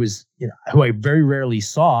wife, who I very rarely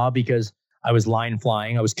saw because I was line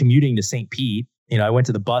flying. I was commuting to St. Pete. I went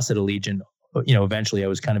to the bus at Allegiant. Eventually I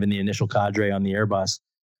was kind of in the initial cadre on the Airbus.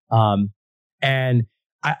 And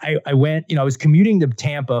I went, I was commuting to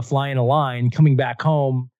Tampa, flying a line, coming back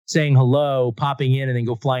home, saying hello, popping in, and then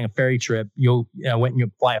go flying a ferry trip. Went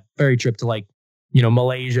and fly a ferry trip to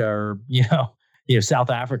Malaysia or, South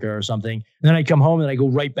Africa or something. And then I come home and I go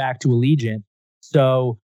right back to Allegiant.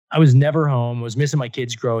 So I was never home. I was missing my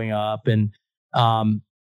kids growing up. And,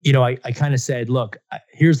 I kind of said, look,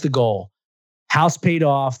 here's the goal. House paid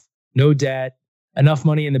off, no debt, enough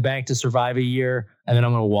money in the bank to survive a year, and then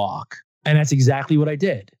I'm going to walk. And that's exactly what I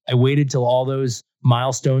did. I waited till all those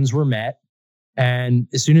milestones were met. And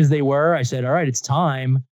as soon as they were, I said, all right, it's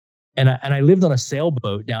time. And I lived on a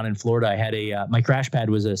sailboat down in Florida. I had my crash pad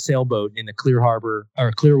was a sailboat in the Clearwater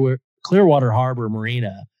Harbor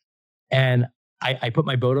Marina. And I put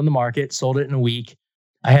my boat on the market, sold it in a week.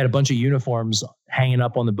 I had a bunch of uniforms hanging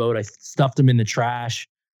up on the boat. I stuffed them in the trash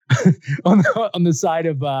on the side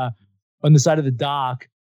of the dock.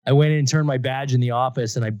 I went in and turned my badge in the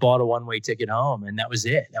office, and I bought a one-way ticket home, and that was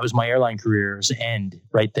it. That was my airline career's end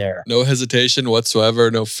right there. No hesitation whatsoever,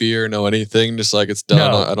 no fear, no anything. Just like, it's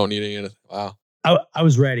done. No. I don't need anything. Wow. I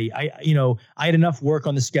was ready. I had enough work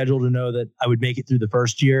on the schedule to know that I would make it through the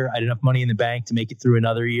first year. I had enough money in the bank to make it through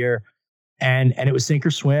another year, and it was sink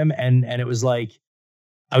or swim. And it was like,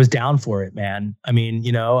 I was down for it, man. I mean,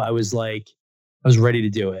 I was ready to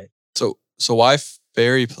do it. So why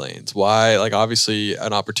ferry planes? Why, obviously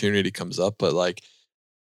an opportunity comes up, but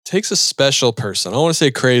takes a special person. I don't want to say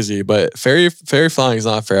crazy, but ferry flying is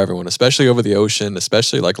not for everyone, especially over the ocean,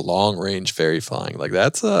 especially long range ferry flying.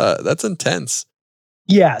 That's intense.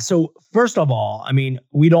 Yeah. So first of all, I mean,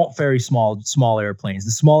 we don't ferry small airplanes.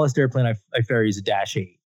 The smallest airplane I ferry is a Dash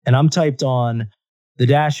 8, and I'm typed on the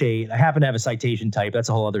Dash 8. I happen to have a Citation type. That's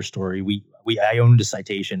a whole other story. I owned a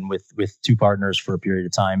Citation with two partners for a period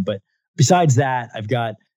of time, but besides that, I've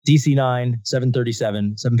got DC-9,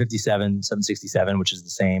 737, 757, 767, which is the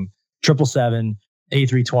same, 777,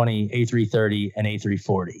 A320, A330, and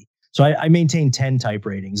A340. So I maintain 10 type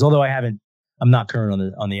ratings, although I'm not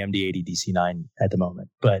current on the MD-80 DC-9 at the moment,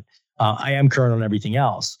 but I am current on everything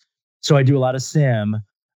else. So I do a lot of sim.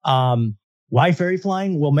 Why ferry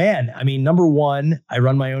flying? Well, man, I mean, number one, I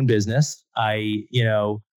run my own business. I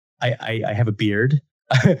have a beard.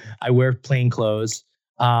 I wear plain clothes.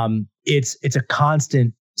 It's a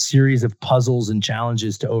constant series of puzzles and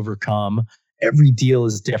challenges to overcome. Every deal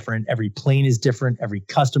is different. Every plane is different. Every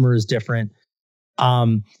customer is different.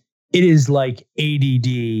 It is like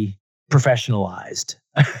ADD professionalized.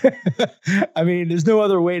 I mean, there's no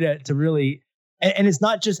other way to really, and it's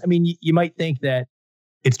not just, I mean, you might think that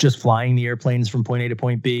it's just flying the airplanes from point A to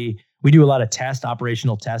point B. We do a lot of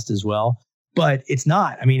operational test as well, but it's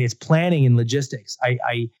not. I mean, it's planning and logistics.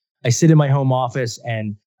 I sit in my home office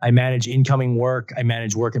and I manage incoming work. I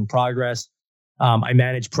manage work in progress. I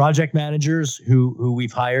manage project managers who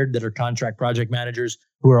we've hired that are contract project managers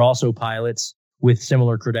who are also pilots with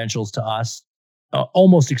similar credentials to us,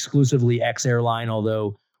 almost exclusively ex-airline,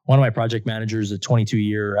 although one of my project managers is a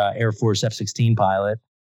 22-year Air Force F-16 pilot.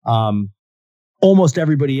 Almost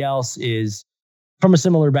everybody else is from a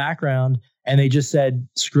similar background, and they just said,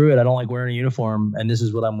 screw it, I don't like wearing a uniform, and this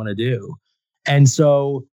is what I'm going to do. And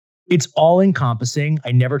so it's all encompassing.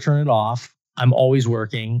 I never turn it off. I'm always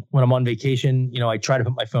working. When I'm on vacation, I try to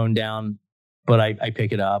put my phone down, but I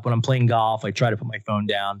pick it up. When I'm playing golf, I try to put my phone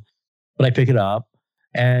down, but I pick it up.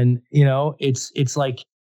 And it's like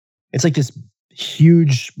this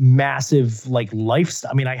huge, massive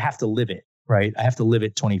lifestyle. I mean, I have to live it, right? I have to live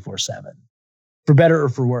it 24/7, for better or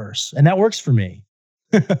for worse, and that works for me.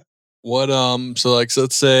 What so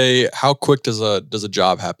let's say, how quick does a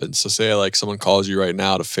job happen? So say someone calls you right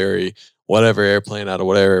now to ferry whatever airplane out of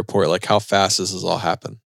whatever airport, how fast does this all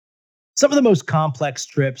happen? Some of the most complex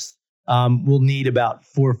trips will need about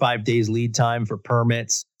 4 or 5 days lead time for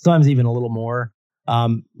permits, sometimes even a little more.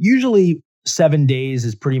 Usually 7 days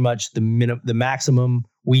is pretty much the maximum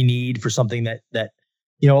we need for something that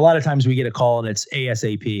a lot of times we get a call and it's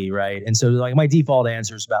ASAP, right? And so my default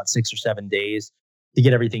answer is about 6 or 7 days to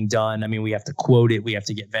get everything done. I mean, we have to quote it. We have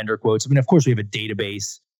to get vendor quotes. I mean, of course, we have a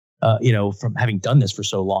database, from having done this for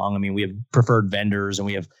so long. I mean, we have preferred vendors and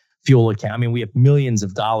we have fuel account. I mean, we have millions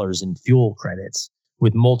of dollars in fuel credits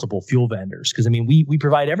with multiple fuel vendors. Because, I mean, we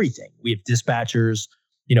provide everything. We have dispatchers,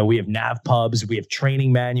 we have nav pubs, we have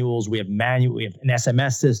training manuals, we have an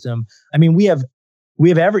SMS system. I mean, we have we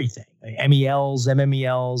have everything, MELs,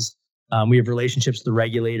 MMELs. We have relationships with the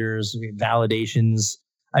regulators, we have validations.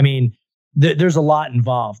 I mean, there's a lot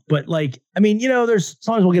involved, but like, I mean, there's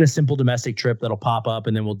sometimes we'll get a simple domestic trip that'll pop up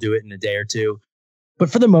and then we'll do it in a day or two. But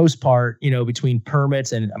for the most part, between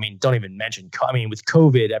permits and, I mean, don't even mention, with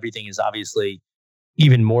COVID, everything is obviously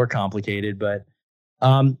even more complicated, but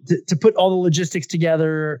to put all the logistics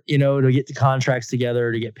together, to get the contracts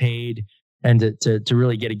together, to get paid, and to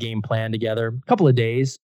really get a game plan together, a couple of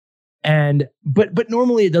days. But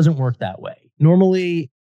normally it doesn't work that way. Normally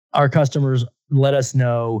our customers let us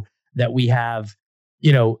know that we have,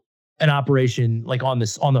 an operation like on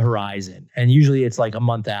the horizon. And usually it's like a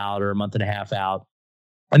month out or a month and a half out.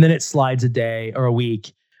 And then it slides a day or a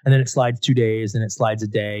week, and then it slides 2 days, and it slides a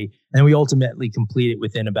day. And we ultimately complete it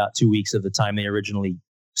within about 2 weeks of the time they originally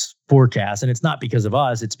forecast. And it's not because of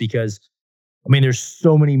us. It's because, there's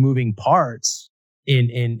so many moving parts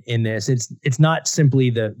in this. It's not simply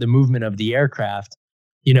the movement of the aircraft.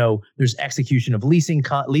 There's execution of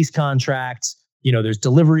lease contracts. There's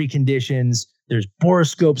delivery conditions. There's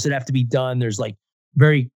boroscopes that have to be done. There's like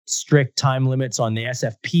very strict time limits on the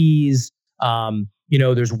SFPs.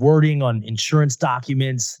 There's wording on insurance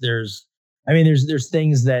documents. There's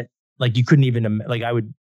things that like you couldn't even like I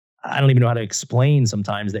don't even know how to explain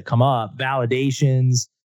sometimes that come up. Validations,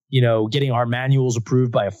 getting our manuals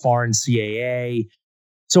approved by a foreign CAA.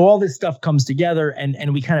 So all this stuff comes together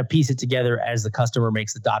and we kind of piece it together as the customer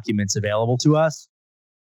makes the documents available to us.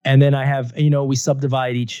 And then I have, we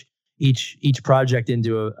subdivide each project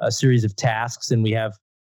into a series of tasks, and we have,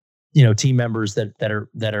 team members that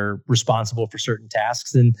are responsible for certain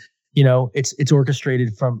tasks. And, it's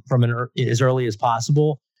orchestrated from as early as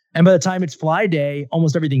possible. And by the time it's fly day,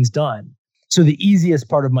 almost everything's done. So the easiest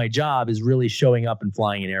part of my job is really showing up and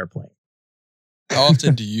flying an airplane. How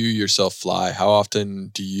often do you yourself fly? How often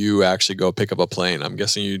do you actually go pick up a plane? I'm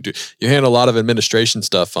guessing you handle a lot of administration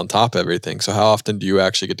stuff on top of everything. So how often do you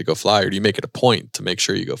actually get to go fly, or do you make it a point to make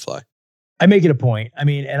sure you go fly? I make it a point. And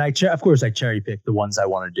of course I cherry pick the ones I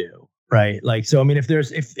want to do. Right. Like, so, if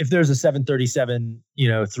there's a 737,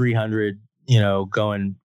 300,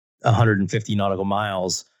 going 150 nautical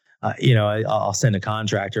miles, I'll send a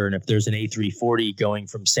contractor. And if there's an A340 going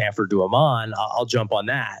from Sanford to Amman, I'll jump on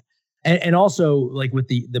that. And also like with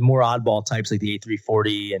the more oddball types, like the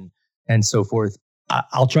A340 and so forth,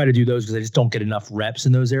 I'll try to do those because I just don't get enough reps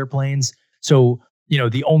in those airplanes. So,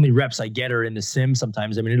 the only reps I get are in the sim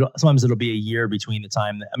sometimes. Sometimes it'll be a year between the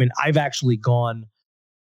time I've actually gone,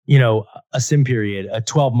 a sim period, a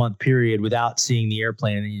 12-month period without seeing the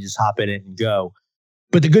airplane, and then you just hop in it and go.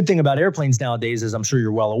 But the good thing about airplanes nowadays is, I'm sure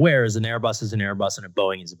you're well aware, is an Airbus is an Airbus and a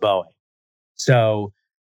Boeing is a Boeing. So,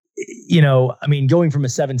 going from a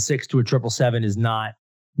 767 to a 777 is not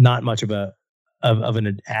much of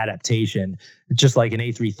an adaptation. Just like an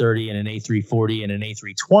A330 and an A340 and an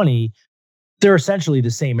A320, they're essentially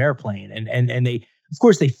the same airplane. And they, of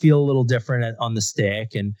course, they feel a little different on the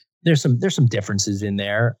stick, and there's some differences in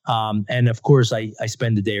there. And of course, I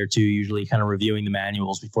spend a day or two usually kind of reviewing the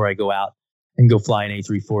manuals before I go out and go fly an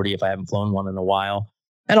A340 if I haven't flown one in a while.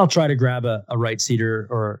 And I'll try to grab a right seater,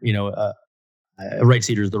 or a right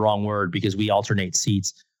seater is the wrong word because we alternate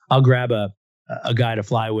seats. I'll grab a guy to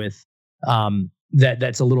fly with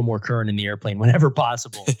that's a little more current in the airplane whenever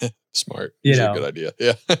possible. Smart. That's a good idea.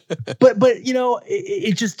 Yeah. but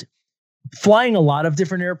it just, flying a lot of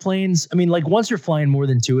different airplanes. Like once you're flying more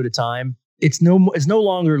than two at a time, it's no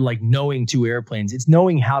longer like knowing two airplanes. It's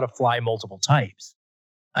knowing how to fly multiple types.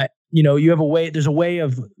 You have there's a way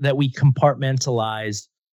of that we compartmentalize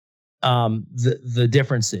the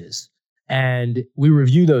differences, and we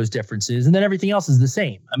review those differences, and then everything else is the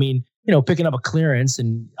same. Picking up a clearance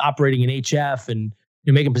and operating an HF and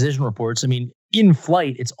making position reports. In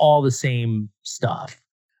flight, it's all the same stuff.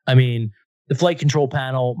 The flight control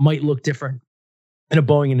panel might look different in a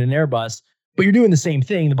Boeing and an Airbus, but you're doing the same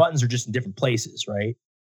thing. The buttons are just in different places, right?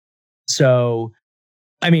 So,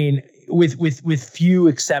 with few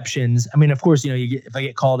exceptions, of course, if I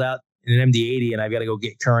get called out in an MD-80 and I've got to go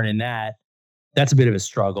get current in that, that's a bit of a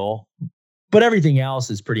struggle. But everything else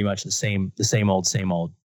is pretty much the same old.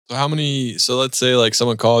 So let's say like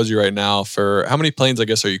someone calls you right now for how many planes, I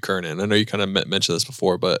guess, are you current in? I know you kind of mentioned this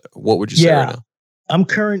before, but what would you say right now? I'm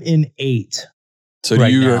current in 8. So do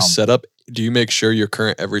you are set up? Do you make sure you're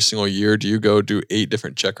current every single year? Do you go do 8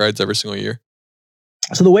 different check rides every single year?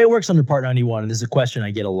 So the way it works under Part 91, and this is a question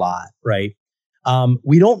I get a lot, right?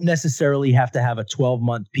 We don't necessarily have to have a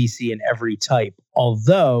 12-month PC in every type,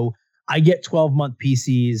 although I get 12-month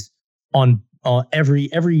PCs on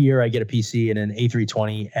every year. I get a PC in an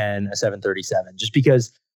A320 and a 737, just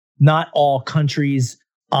because not all countries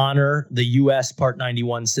honor the US Part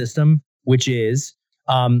 91 system, which is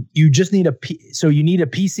you just need you need a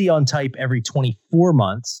PC on type every 24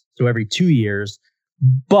 months, so every 2 years,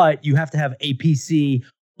 but you have to have a PC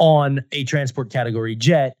on a transport category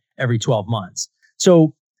jet every 12 months.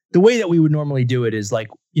 So the way that we would normally do it is like,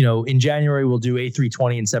 in January, we'll do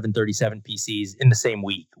A320 and 737 PCs in the same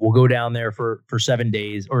week. We'll go down there for 7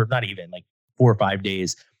 days, or not even, like 4 or 5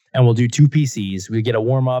 days, and we'll do 2 PCs. We get a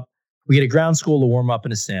warm up, we get a ground school, a warm up,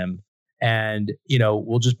 and a sim, and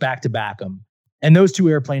we'll just back to back them. And those 2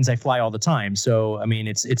 airplanes I fly all the time, so I mean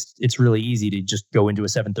it's really easy to just go into a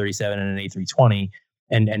 737 and an A320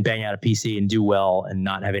 and bang out a PC and do well and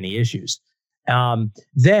not have any issues.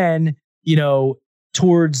 Then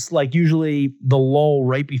towards like usually the lull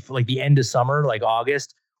right before like the end of summer, like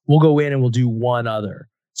August, we'll go in and we'll do one other.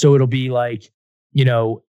 So it'll be like,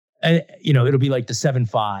 it'll be like the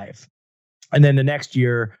 7.5. And then the next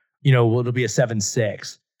year, it'll be a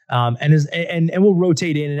 7.6. And we'll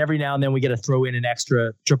rotate in, and every now and then we get to throw in an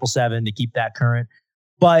extra 777 to keep that current.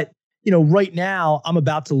 But, right now I'm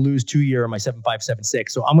about to lose 2 year on my 7.5-7.6.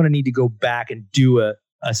 So I'm going to need to go back and do a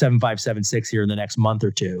 7.5-7.6 here in the next month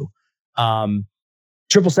or two.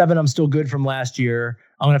 777, I'm still good from last year.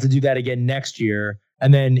 I'm going to have to do that again next year.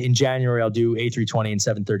 And then in January, I'll do A320 and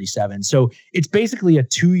 737. So it's basically a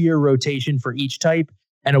 2 year rotation for each type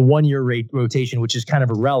and a 1 year rotation, which is kind of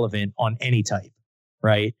irrelevant on any type,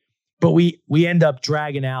 right? But we end up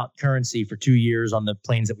dragging out currency for 2 years on the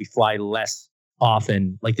planes that we fly less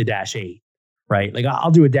often, like the Dash 8, right? Like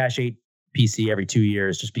I'll do a Dash 8 PC every 2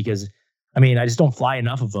 years just because, I just don't fly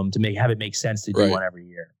enough of them to have it make sense to do one every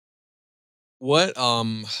year. What, let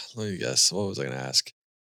me guess. What was I going to ask?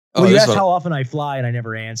 Well, you asked how often I fly and I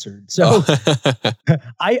never answered. So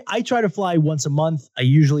I try to fly once a month. I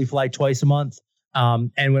usually fly twice a month.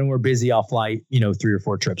 And when we're busy, I'll fly, 3 or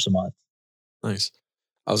 4 trips a month. Nice.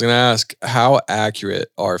 I was going to ask, how accurate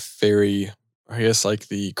are like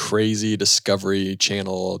the crazy Discovery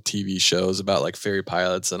Channel TV shows about like ferry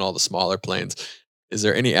pilots and all the smaller planes? Is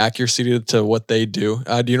there any accuracy to what they do?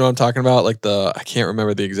 Do you know what I'm talking about? Like I can't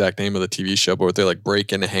remember the exact name of the TV show, but they like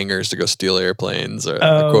break into hangars to go steal airplanes or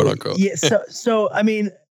quote unquote. Yeah. So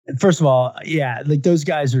first of all, yeah, like those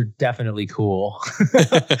guys are definitely cool.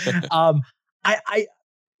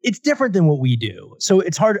 It's different than what we do. So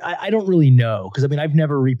it's hard. I don't really know because I've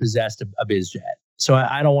never repossessed a BizJet. So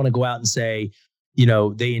I don't want to go out and say,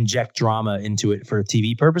 they inject drama into it for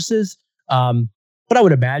TV purposes. But I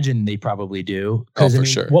would imagine they probably do.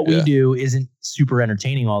 Because what we do isn't super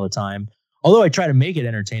entertaining all the time. Although I try to make it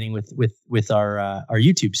entertaining with our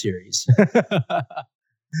YouTube series.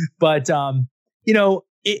 But I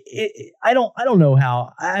don't know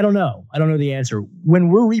how. I don't know the answer. When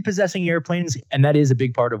we're repossessing airplanes, and that is a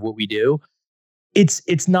big part of what we do,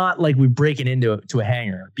 it's not like we break it into a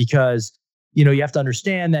hangar because you have to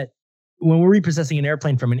understand that when we're repossessing an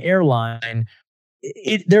airplane from an airline,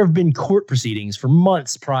 there have been court proceedings for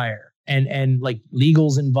months prior and like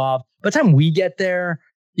legals involved. By the time we get there,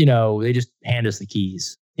 they just hand us the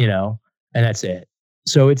keys, and that's it.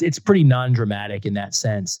 So it's pretty non-dramatic in that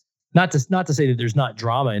sense. Not to say that there's not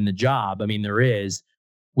drama in the job. There is.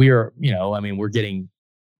 We're getting,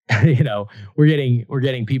 we're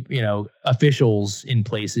getting people, officials in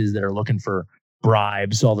places that are looking for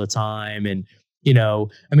bribes all the time. And,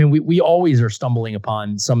 we always are stumbling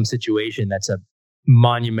upon some situation that's a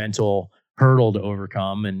monumental hurdle to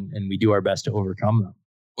overcome, and we do our best to overcome them.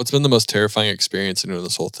 What's been the most terrifying experience in doing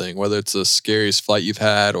this whole thing? Whether it's the scariest flight you've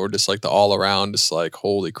had or just like the all around, just like,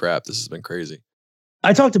 holy crap, this has been crazy.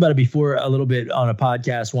 I talked about it before a little bit on a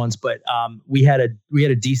podcast once, but we had a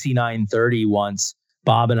DC-930 once.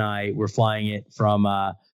 Bob and I were flying it from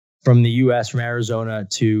the U.S., from Arizona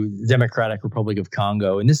to the Democratic Republic of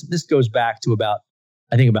Congo. And this goes back to about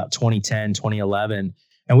 2010, 2011.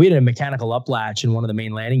 And we had a mechanical uplatch and one of the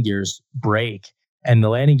main landing gears break, and the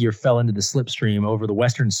landing gear fell into the slipstream over the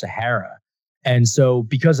Western Sahara. And so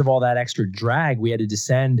because of all that extra drag, we had to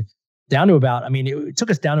descend down to it took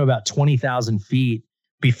us down to about 20,000 feet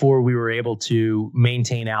before we were able to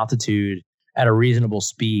maintain altitude at a reasonable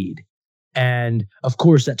speed. And of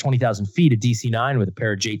course, at 20,000 feet, a DC-9 with a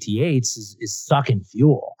pair of JT-8s is sucking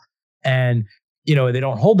fuel. And, they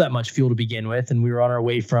don't hold that much fuel to begin with. And we were on our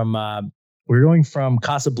way from, we were going from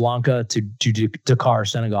Casablanca to Dakar,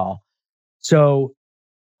 Senegal. So,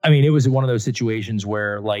 it was one of those situations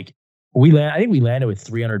where like I think we landed with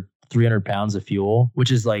 300 pounds of fuel,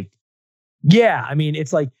 which is like, yeah,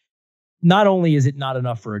 it's like, not only is it not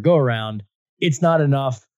enough for a go around, it's not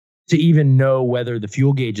enough to even know whether the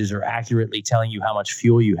fuel gauges are accurately telling you how much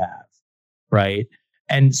fuel you have. Right.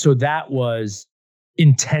 And so that was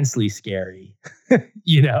intensely scary,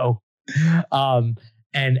 you know.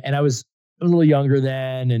 And I was a little younger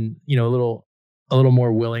then, and a little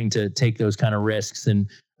more willing to take those kind of risks. And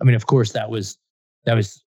I mean, of course, that was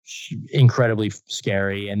incredibly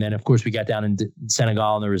scary. And then, of course, we got down in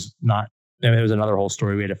Senegal, and there was another whole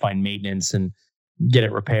story. We had to find maintenance and get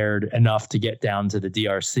it repaired enough to get down to the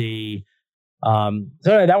DRC. So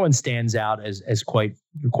that one stands out as quite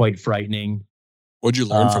frightening. What'd you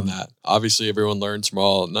learn from that? Obviously, everyone learns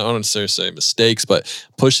from not necessarily mistakes, but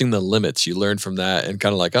pushing the limits. You learn from that and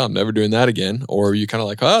kind of like, oh, I'm never doing that again. Or you kind of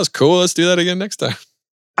like, oh, that's cool. Let's do that again next time.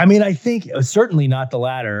 I mean, I think certainly not the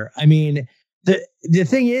latter. I mean, the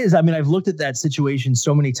thing is, I mean, I've looked at that situation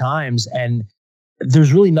so many times, and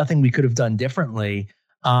there's really nothing we could have done differently.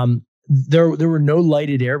 There were no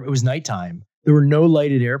lighted it was nighttime. There were no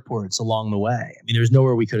lighted airports along the way. I mean, there's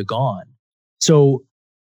nowhere we could have gone. So,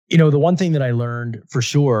 the one thing that I learned for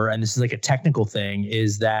sure, and this is like a technical thing,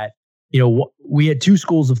 is that, we had two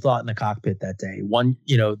schools of thought in the cockpit that day. One,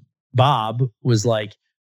 Bob was like,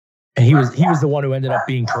 and he was the one who ended up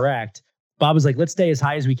being correct. Bob was like, let's stay as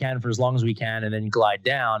high as we can for as long as we can and then glide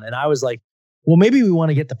down. And I was like, well, maybe we want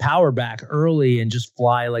to get the power back early and just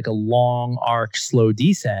fly like a long arc, slow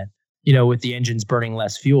descent, with the engines burning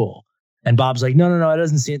less fuel. And Bob's like, no,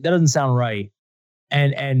 that doesn't sound right.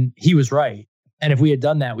 And he was right. And if we had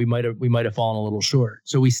done that, we might have fallen a little short.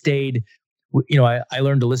 So we stayed. I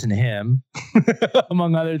learned to listen to him,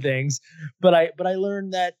 among other things. But I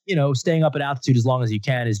learned that staying up at altitude as long as you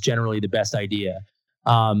can is generally the best idea,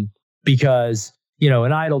 because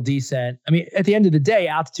an idle descent. I mean, at the end of the day,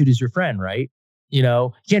 altitude is your friend, right?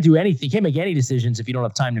 You can't do anything. You can't make any decisions if you don't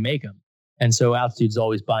have time to make them. And so altitude is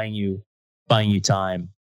always buying you time.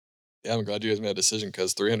 Yeah, I'm glad you guys made a decision,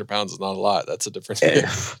 because 300 pounds is not a lot. That's a different thing.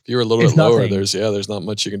 If you're a little bit lower, there's not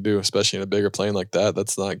much you can do, especially in a bigger plane like that.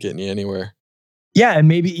 That's not getting you anywhere. Yeah, and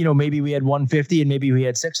maybe we had 150 and maybe we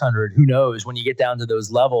had 600. Who knows? When you get down to those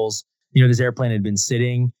levels, this airplane had been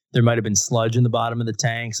sitting. There might have been sludge in the bottom of the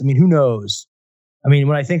tanks. I mean, who knows? I mean,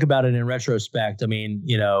 when I think about it in retrospect, I mean,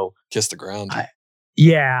 kiss the ground.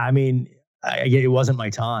 It wasn't my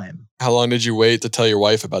time. How long did you wait to tell your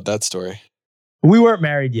wife about that story? We weren't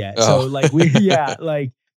married yet. Oh. So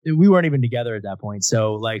we weren't even together at that point.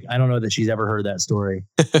 So I don't know that she's ever heard that story.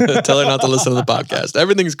 Tell her not to listen to the podcast.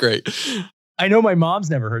 Everything's great. I know my mom's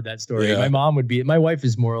never heard that story. Yeah. My wife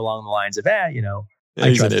is more along the lines of,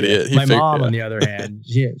 he's an idiot. My mom, on the other hand,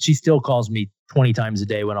 she still calls me 20 times a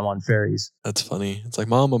day when I'm on ferries. That's funny. It's like,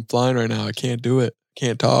 Mom, I'm flying right now. I can't do it.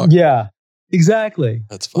 Can't talk. Yeah, exactly.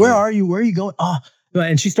 That's funny. Where are you? Where are you going? Oh,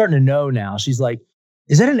 and she's starting to know now. She's like,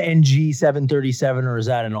 is that an NG 737 or is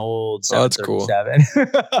that an old 737? Oh,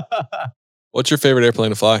 that's cool. What's your favorite airplane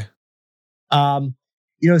to fly? The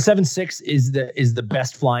 7.6 is the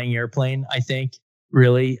best flying airplane, I think.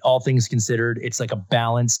 Really, all things considered, it's like a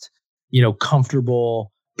balanced,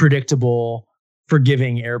 comfortable, predictable,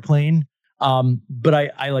 forgiving airplane. But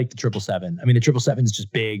I like the 777. I mean, the 777 is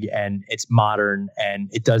just big and it's modern and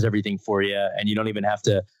it does everything for you, and you don't even have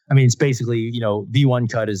to. I mean, it's basically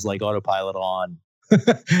V1 cut is like autopilot on.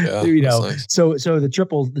 Yeah, nice. So the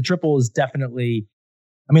triple is definitely,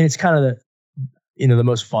 I mean, it's kind of the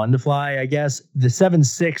most fun to fly, I guess. The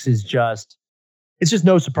 7.6 is just, it's just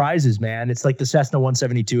no surprises, man. It's like the Cessna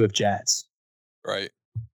 172 of jets. Right.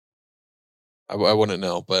 I wouldn't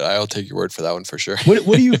know, but I'll take your word for that one for sure. What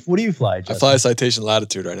do you fly, Justin? I fly a Citation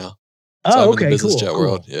Latitude right now. So I'm okay, in the business jet cool.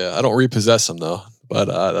 world. Yeah, I don't repossess them though, but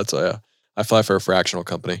that's why I fly for a fractional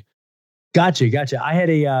company. Gotcha. I had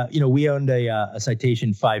we owned a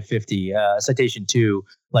Citation 550, Citation 2,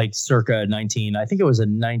 like circa 19, I think it was a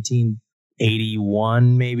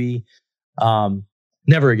 1981 maybe.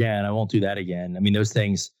 Never again. I won't do that again. I mean, those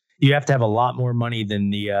things, you have to have a lot more money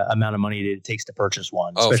than the amount of money that it takes to purchase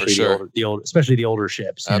one. Especially for sure. Especially the older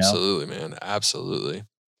ships. Absolutely, man. Absolutely.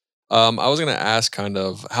 I was going to ask kind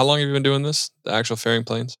of, how long have you been doing this, the actual fairing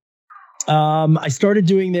planes? I started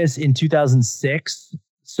doing this in 2006.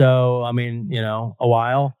 So, I mean, a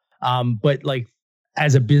while. But like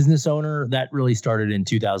as a business owner, that really started in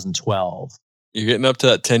 2012. You're getting up to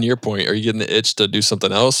that 10-year point. Are you getting the itch to do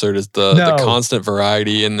something else, or does the constant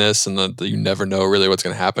variety in this and the you never know really what's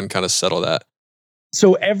going to happen kind of settle that?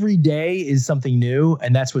 So every day is something new,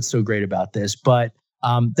 and that's what's so great about this. But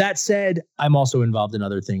that said, I'm also involved in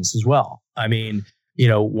other things as well. I mean,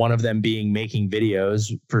 one of them being making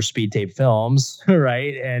videos for Speed Tape Films,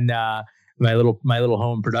 right? And my little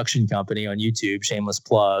home production company on YouTube, shameless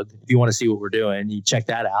plug. If you want to see what we're doing, you check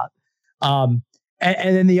that out. And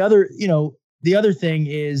then the other thing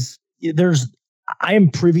is I am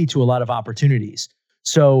privy to a lot of opportunities.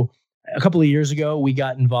 So, a couple of years ago, we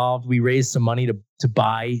got involved. We raised some money to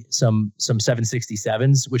buy some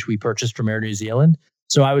 767s, which we purchased from Air New Zealand.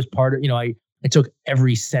 So I was part of, I took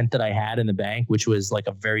every cent that I had in the bank, which was like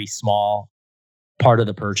a very small part of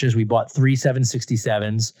the purchase. We bought 3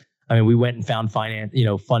 767s. I mean, we went and found funding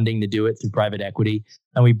to do it through private equity,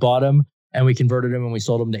 and we bought them and we converted them and we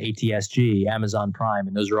sold them to ATSG, Amazon Prime,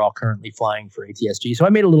 and those are all currently flying for ATSG. So I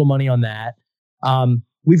made a little money on that.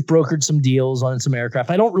 We've brokered some deals on some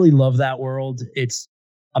aircraft. I don't really love that world.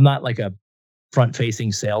 I'm not like a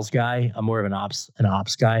front-facing sales guy. I'm more of an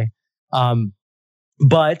ops guy.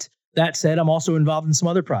 But that said, I'm also involved in some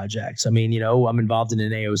other projects. I mean, I'm involved in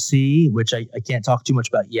an AOC, which I can't talk too much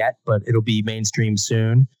about yet, but it'll be mainstream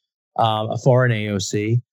soon. A foreign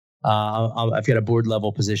AOC. I've got a board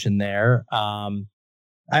level position there.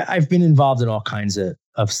 I've been involved in all kinds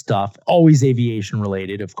of stuff, always aviation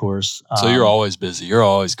related, of course. So you're always busy. You're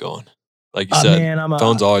always going. Like you said, man,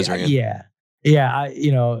 phone's always ringing. Yeah.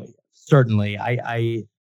 Certainly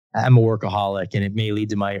I'm a workaholic, and it may lead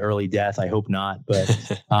to my early death. I hope not,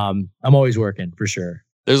 but I'm always working for sure.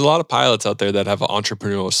 There's a lot of pilots out there that have an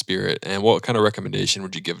entrepreneurial spirit. And what kind of recommendation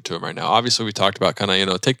would you give to them right now? Obviously, we talked about kind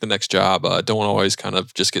of, take the next job. Don't always kind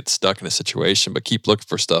of just get stuck in a situation, but keep looking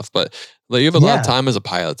for stuff. But you have a lot of time as a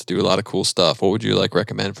pilot to do a lot of cool stuff. What would you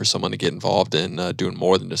recommend for someone to get involved in doing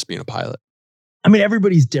more than just being a pilot? I mean,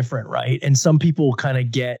 everybody's different, right? And some people kind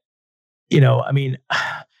of get,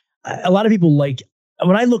 a lot of people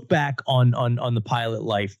when I look back on the pilot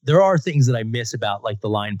life, there are things that I miss about the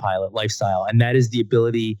line pilot lifestyle, and that is the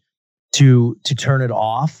ability to turn it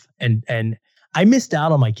off. And I missed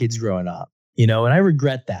out on my kids growing up, and I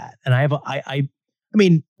regret that. And I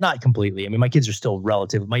mean, not completely. I mean, my kids are still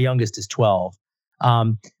relative. My youngest is 12.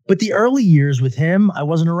 But the early years with him, I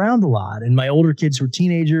wasn't around a lot, and my older kids were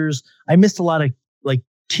teenagers. I missed a lot of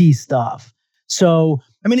key stuff. So,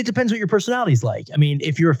 I mean, it depends what your personality's like. I mean,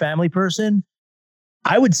 if you're a family person,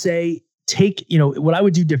 I would say what I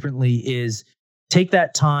would do differently is take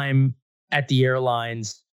that time at the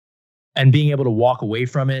airlines and being able to walk away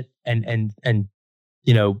from it and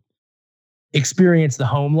experience the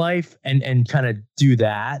home life and kind of do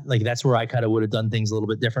that. That's where I kind of would have done things a little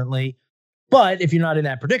bit differently. But if you're not in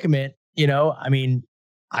that predicament, I mean,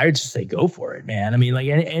 I would just say go for it, man. I mean,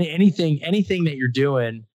 anything that you're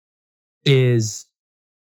doing is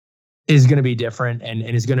going to be different and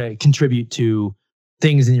is going to contribute to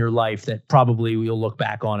things in your life that probably you'll look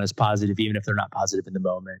back on as positive, even if they're not positive in the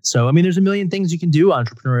moment. So, I mean, there's a million things you can do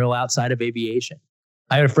entrepreneurial outside of aviation.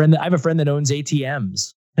 I have a friend that owns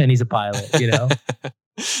ATMs, and he's a pilot,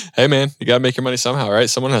 Hey man, you got to make your money somehow, right?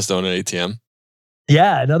 Someone has to own an ATM.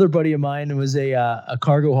 Yeah. Another buddy of mine was a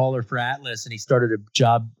cargo hauler for Atlas, and he started a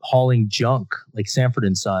job hauling junk like Sanford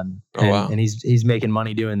and Son. Wow. And he's making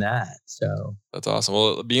money doing that. So that's awesome.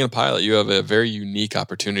 Well, being a pilot, you have a very unique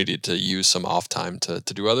opportunity to use some off time to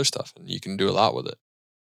do other stuff, and you can do a lot with it.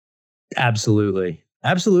 Absolutely.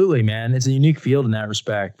 Absolutely, man. It's a unique field in that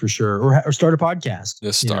respect, for sure. Or start a podcast.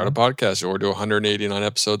 Just start a podcast or do 189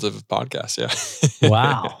 episodes of a podcast. Yeah.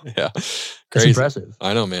 Wow. Yeah. That's crazy. Impressive.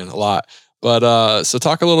 I know, man. A lot. But so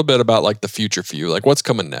talk a little bit about the future for you. What's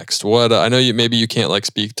coming next? What I know you can't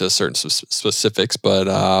speak to certain specifics, but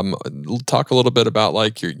talk a little bit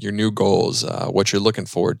about your new goals, what you're looking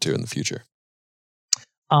forward to in the future.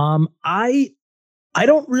 I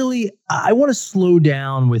don't really, I want to slow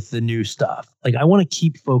down with the new stuff. I want to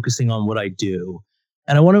keep focusing on what I do,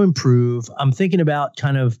 and I want to improve. I'm thinking about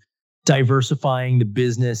kind of diversifying the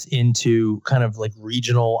business into kind of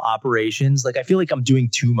regional operations. I feel like I'm doing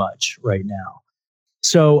too much right now.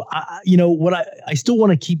 So, I still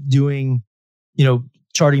want to keep doing,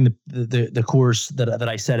 charting the course that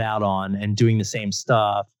I set out on and doing the same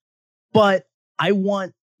stuff. But I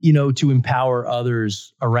want, to empower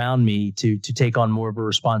others around me to take on more of a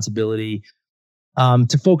responsibility,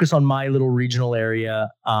 to focus on my little regional area,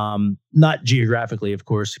 not geographically, of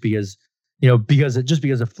course, because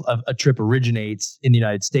a trip originates in the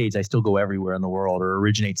United States, I still go everywhere in the world, or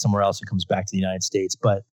originates somewhere else and comes back to the United States.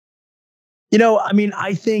 But,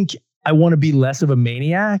 I think I want to be less of a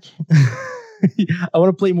maniac. I want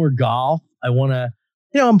to play more golf. I want to,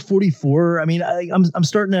 I'm 44. I mean, I'm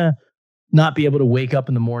starting to not be able to wake up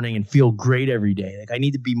in the morning and feel great every day. I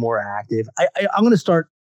need to be more active. I think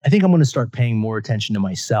I'm going to start paying more attention to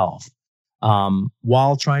myself,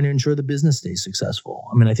 while trying to ensure the business stays successful.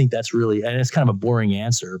 I mean, I think that's really, and it's kind of a boring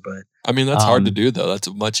answer, but I mean, that's hard to do though. That's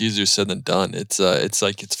much easier said than done. It's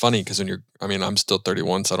funny because I'm still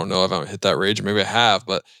 31, so I don't know if I haven't hit that range, or maybe I have,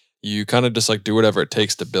 but you kind of just do whatever it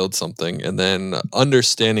takes to build something, and then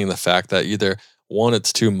understanding the fact that either one,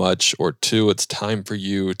 it's too much, or two, it's time for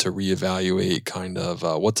you to reevaluate kind of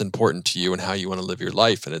what's important to you and how you want to live your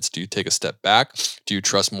life. And it's, do you take a step back? Do you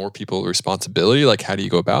trust more people with responsibility? Like, how do you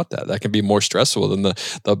go about that? That can be more stressful than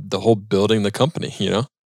the whole building the company, you know?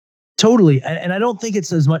 Totally. And I don't think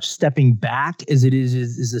it's as much stepping back as it is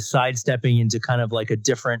a sidestepping into kind of like a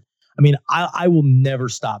different, I mean, I will never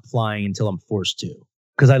stop flying until I'm forced to,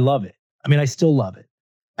 because I love it. I mean, I still love it.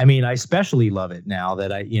 I mean, I especially love it now that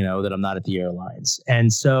that I'm not at the airlines.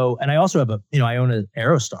 And so, and I also have I own an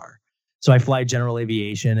Aerostar. So I fly general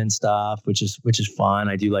aviation and stuff, which is fun.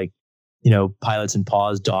 I do like, pilots and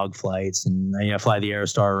pause dog flights, and I fly the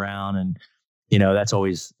Aerostar around, and, that's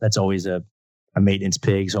always a maintenance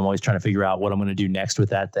pig. So I'm always trying to figure out what I'm going to do next with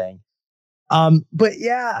that thing. But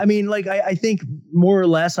yeah, I mean, like, I think more or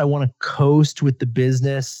less I want to coast with the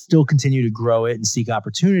business, still continue to grow it and seek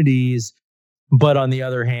opportunities. But on the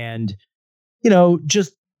other hand,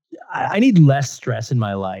 just I need less stress in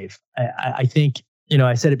my life. I think,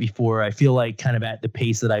 I said it before, I feel like kind of at the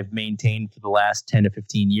pace that I've maintained for the last 10 to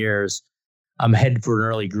 15 years, I'm headed for an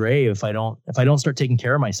early grave if I don't start taking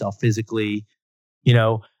care of myself physically,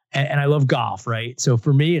 and I love golf, right? So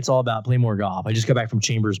for me, it's all about playing more golf. I just got back from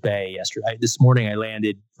Chambers Bay yesterday. This morning I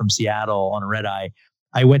landed from Seattle on a red eye.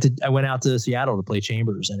 I went out to Seattle to play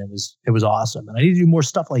Chambers, and it was awesome. And I need to do more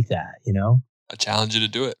stuff like that, I challenge you to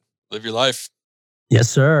do it. Live your life. Yes,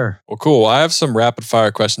 sir. Well, cool. I have some rapid fire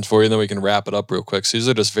questions for you, and then we can wrap it up real quick. So these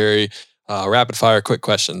are just very rapid fire, quick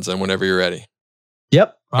questions, and whenever you're ready.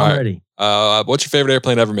 Yep, I'm ready. What's your favorite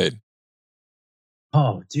airplane ever made?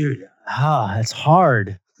 Oh, dude. That's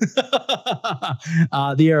hard. The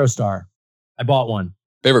Aerostar. I bought one.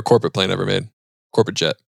 Favorite corporate plane ever made? Corporate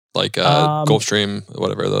jet. Like Gulfstream,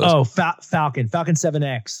 whatever those. Oh, Falcon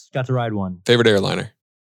 7X. Got to ride one. Favorite airliner?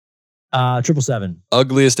 777.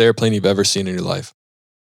 Ugliest airplane you've ever seen in your life?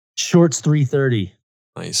 Shorts 330.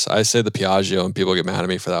 Nice. I say the Piaggio, and people get mad at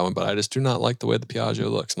me for that one, but I just do not like the way the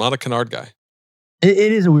Piaggio looks. I'm not a canard guy. It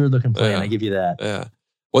is a weird looking plane. Yeah. I give you that. Yeah.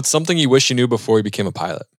 What's something you wish you knew before you became a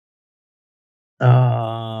pilot?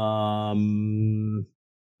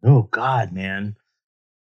 Oh God, man.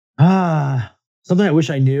 Something I wish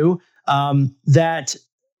I knew. That,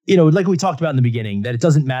 like we talked about in the beginning, that it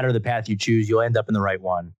doesn't matter the path you choose, you'll end up in the right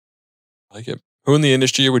one. I like it. Who in the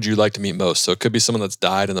industry would you like to meet most? So it could be someone that's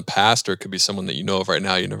died in the past, or it could be someone that you know of right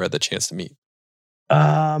now you never had the chance to meet.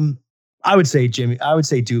 I would say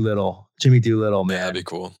Doolittle. Jimmy Doolittle, man. Yeah, that'd be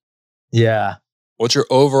cool. Yeah. What's your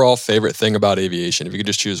overall favorite thing about aviation? If you could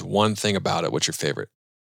just choose one thing about it, what's your favorite?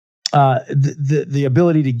 The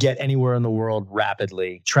ability to get anywhere in the world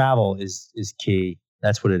rapidly. Travel is key.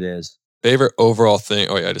 That's what it is. Favorite overall thing?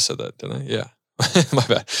 Oh yeah, I just said that, didn't I? Yeah. My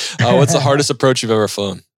bad. What's the hardest approach you've ever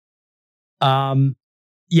flown?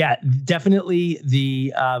 Yeah, definitely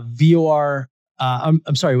the VOR.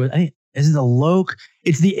 I'm sorry. Is it the LOC?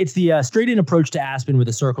 It's the straight in approach to Aspen with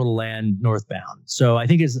a circle to land northbound. So I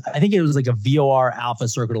think it was like a VOR Alpha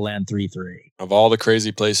circle to land 3-3. Of all the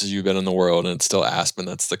crazy places you've been in the world, and it's still Aspen,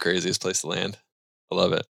 that's the craziest place to land. I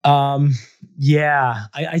love it. Yeah,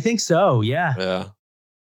 I think so. Yeah. Yeah.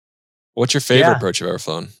 What's your favorite approach you've ever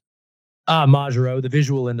flown? Majuro, the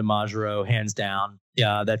visual into Majuro, hands down.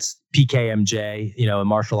 Yeah, that's PKMJ, in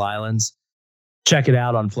Marshall Islands. Check it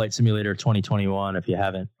out on Flight Simulator 2021 if you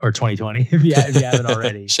haven't, or 2020 if you haven't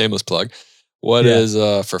already. Shameless plug. What is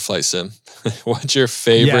for Flight Sim? What's your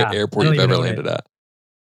favorite airport you've ever landed at?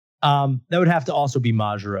 That would have to also be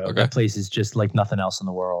Majuro. Okay. That place is just like nothing else in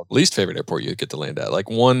the world. Least favorite airport you'd get to land at? Like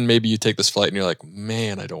one, maybe you take this flight and you're like,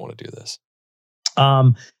 man, I don't want to do this.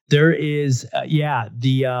 There is, it's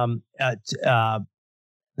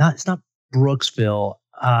not Brooksville.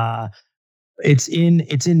 It's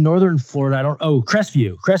in northern Florida.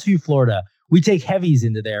 Crestview, Florida. We take heavies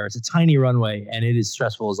into there. It's a tiny runway, and it is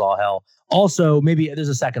stressful as all hell. Also, maybe there's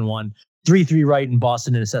a second one. 3-3 right in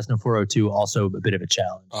Boston in a Cessna 402, also a bit of a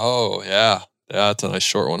challenge. Oh, yeah. Yeah, that's a nice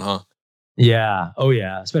short one, huh? Yeah. Oh,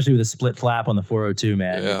 yeah. Especially with a split flap on the 402,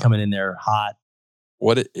 man. Yeah. Coming in there hot.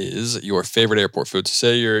 What is your favorite airport food? So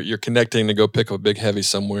say you're connecting to go pick up a big heavy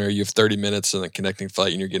somewhere. You have 30 minutes in a connecting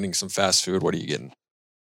flight and you're getting some fast food. What are you getting?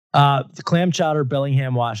 The clam chowder,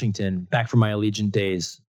 Bellingham, Washington, back from my Allegiant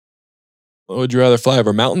days. What would you rather fly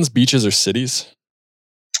over, mountains, beaches, or cities?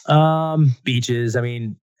 Beaches. I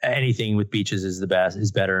mean, anything with beaches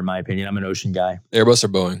is better in my opinion. I'm an ocean guy. Airbus or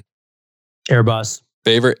Boeing? Airbus.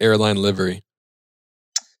 Favorite airline livery?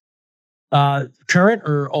 Current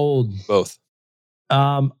or old? Both.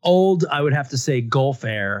 Old, I would have to say Gulf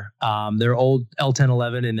Air. Their old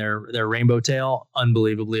L1011 and their rainbow tail,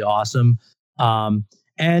 unbelievably awesome.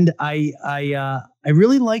 And I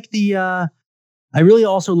really like the I really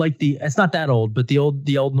also like it's not that old, but the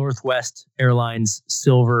old Northwest Airlines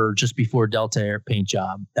silver just before Delta Air paint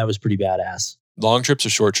job. That was pretty badass. Long trips or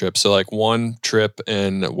short trips? So like one trip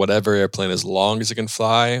in whatever airplane as long as it can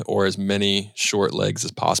fly, or as many short legs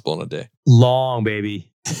as possible in a day? Long,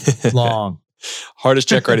 baby. Long. Hardest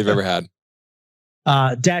check ride you've ever had?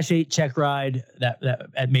 Dash 8 check ride that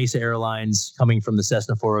at Mesa Airlines coming from the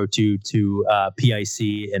Cessna 402 to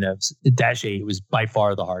PIC in a Dash 8 was by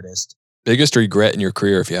far the hardest. Biggest regret in your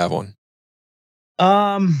career, if you have one?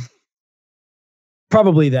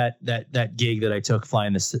 Probably that gig that I took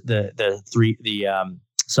flying the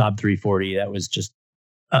Saab 340. That was just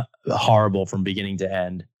horrible from beginning to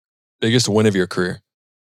end. Biggest win of your career?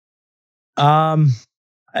 I'd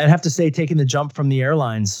have to say taking the jump from the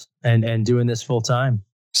airlines and doing this full time.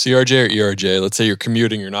 CRJ or ERJ? Let's say you're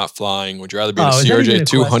commuting, you're not flying. Would you rather be in a CRJ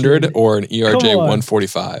 200 or an ERJ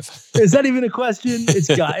 145? Is that even a question? It's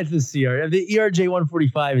the CRJ. The ERJ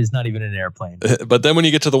 145 is not even an airplane. But then when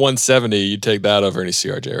you get to the 170, you take that over any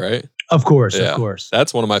CRJ, right? Of course, yeah. Of course.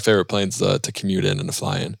 That's one of my favorite planes to commute in and to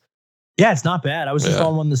fly in. Yeah, it's not bad. I was just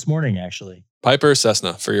on one this morning, actually. Piper or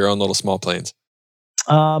Cessna for your own little small planes?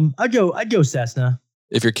 I'd go Cessna.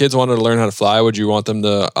 If your kids wanted to learn how to fly, would you want them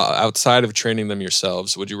to, outside of training them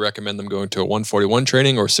yourselves, would you recommend them going to a 141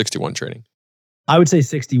 training or 61 training? I would say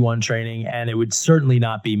 61 training, and it would certainly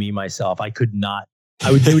not be me myself. I could not.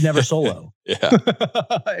 They would never solo. Yeah.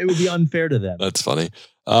 It would be unfair to them. That's funny.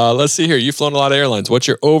 Let's see here. You've flown a lot of airlines. What's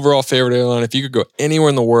your overall favorite airline? If you could go anywhere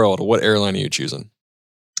in the world, what airline are you choosing?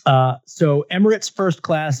 So Emirates first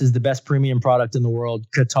class is the best premium product in the world.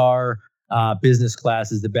 Qatar business class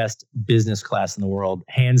is the best business class in the world.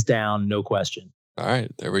 Hands down, no question. All right,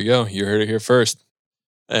 there we go. You heard it here first.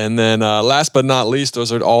 And then last but not least,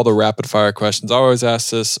 those are all the rapid fire questions. I always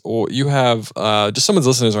ask this. Well, you have just someone's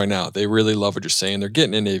listening right now. They really love what you're saying. They're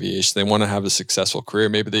getting in aviation. They want to have a successful career.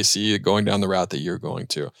 Maybe they see you going down the route that you're going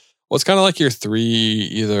to. What's kind of like your 3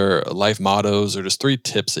 either life mottos or just 3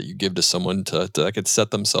 tips that you give to someone to could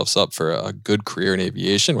set themselves up for a good career in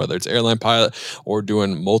aviation, whether it's airline pilot or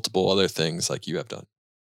doing multiple other things like you have done?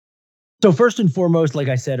 So first and foremost, like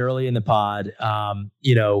I said early in the pod,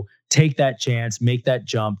 take that chance, make that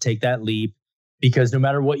jump, take that leap, because no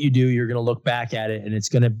matter what you do, you're going to look back at it and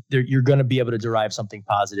you're going to be able to derive something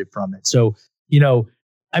positive from it. So,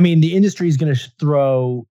 the industry is going to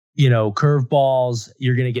throw, curveballs.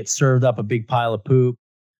 You're going to get served up a big pile of poop.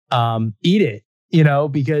 Eat it,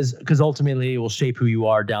 because ultimately it will shape who you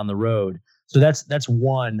are down the road. So that's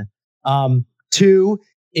one. 2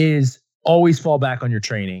 is always fall back on your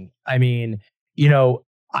training. I've been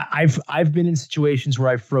in situations where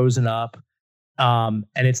I've frozen up, and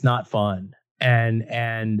it's not fun.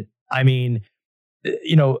 And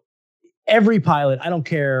every pilot, I don't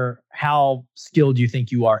care how skilled you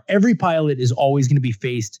think you are, every pilot is always going to be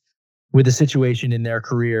faced with a situation in their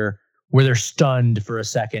career where they're stunned for a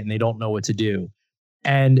second and they don't know what to do.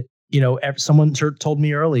 And, someone told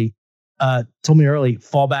me early,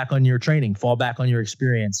 fall back on your training, fall back on your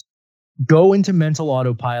experience. Go into mental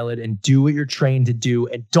autopilot and do what you're trained to do,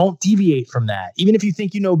 and don't deviate from that. Even if you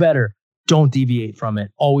think you know better, don't deviate from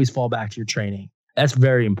it. Always fall back to your training. That's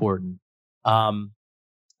very important. And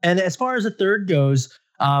as far as the third goes,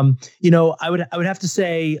 I would have to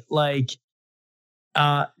say,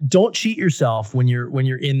 don't cheat yourself when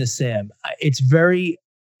you're in the sim. It's very,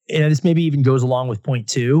 this maybe even goes along with point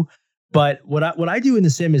 2, but what I do in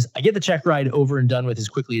the sim is I get the check ride over and done with as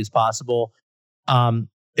quickly as possible.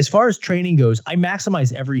 As far as training goes, I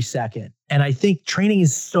maximize every second. And I think training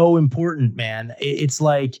is so important, man. It's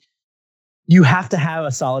like you have to have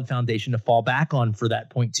a solid foundation to fall back on for that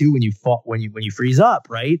point 2 when you freeze up,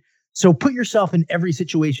 right? So put yourself in every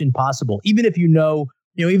situation possible, even if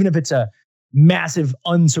even if it's a massive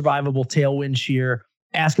unsurvivable tailwind shear,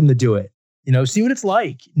 ask them to do it. See what it's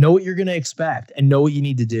like, know what you're going to expect, and know what you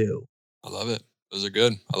need to do. I love it. Those are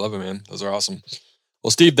good. I love it, man. Those are awesome. Well,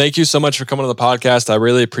 Steve, thank you so much for coming on the podcast. I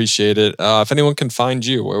really appreciate it. If anyone can find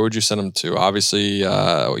you, where would you send them to? Obviously,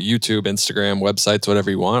 YouTube, Instagram, websites, whatever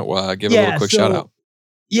you want. Give a little quick shout out.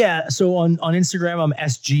 Yeah. So on Instagram, I'm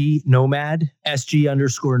SG Nomad,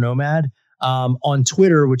 SG_Nomad. On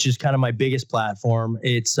Twitter, which is kind of my biggest platform,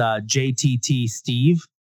 it's JTT Steve,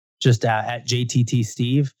 just at JTT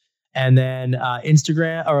Steve. And then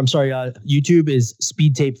YouTube is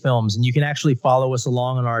Speed Tape Films. And you can actually follow us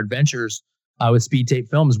along on our adventures with Speed Tape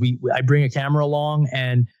Films. I bring a camera along,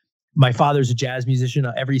 and my father's a jazz musician.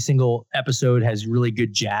 Every single episode has really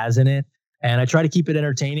good jazz in it. And I try to keep it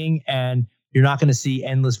entertaining, and you're not going to see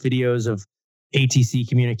endless videos of ATC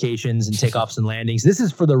communications and takeoffs and landings. This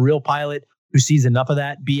is for the real pilot who sees enough of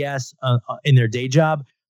that BS in their day job.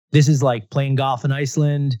 This is like playing golf in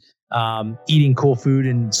Iceland, eating cool food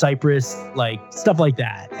in Cyprus, like stuff like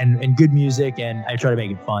that, and good music. And I try to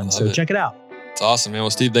make it fun. So check it out. It's awesome, man. Well,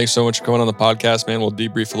 Steve, thanks so much for coming on the podcast, man. We'll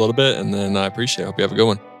debrief a little bit, and then I appreciate it. Hope you have a good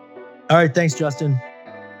one. All right. Thanks, Justin.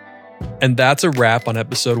 And that's a wrap on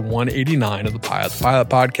episode 189 of the Pilot the Pilot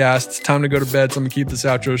podcast. It's time to go to bed, so I'm going to keep this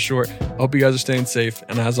outro short. I hope you guys are staying safe.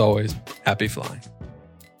 And as always, happy flying.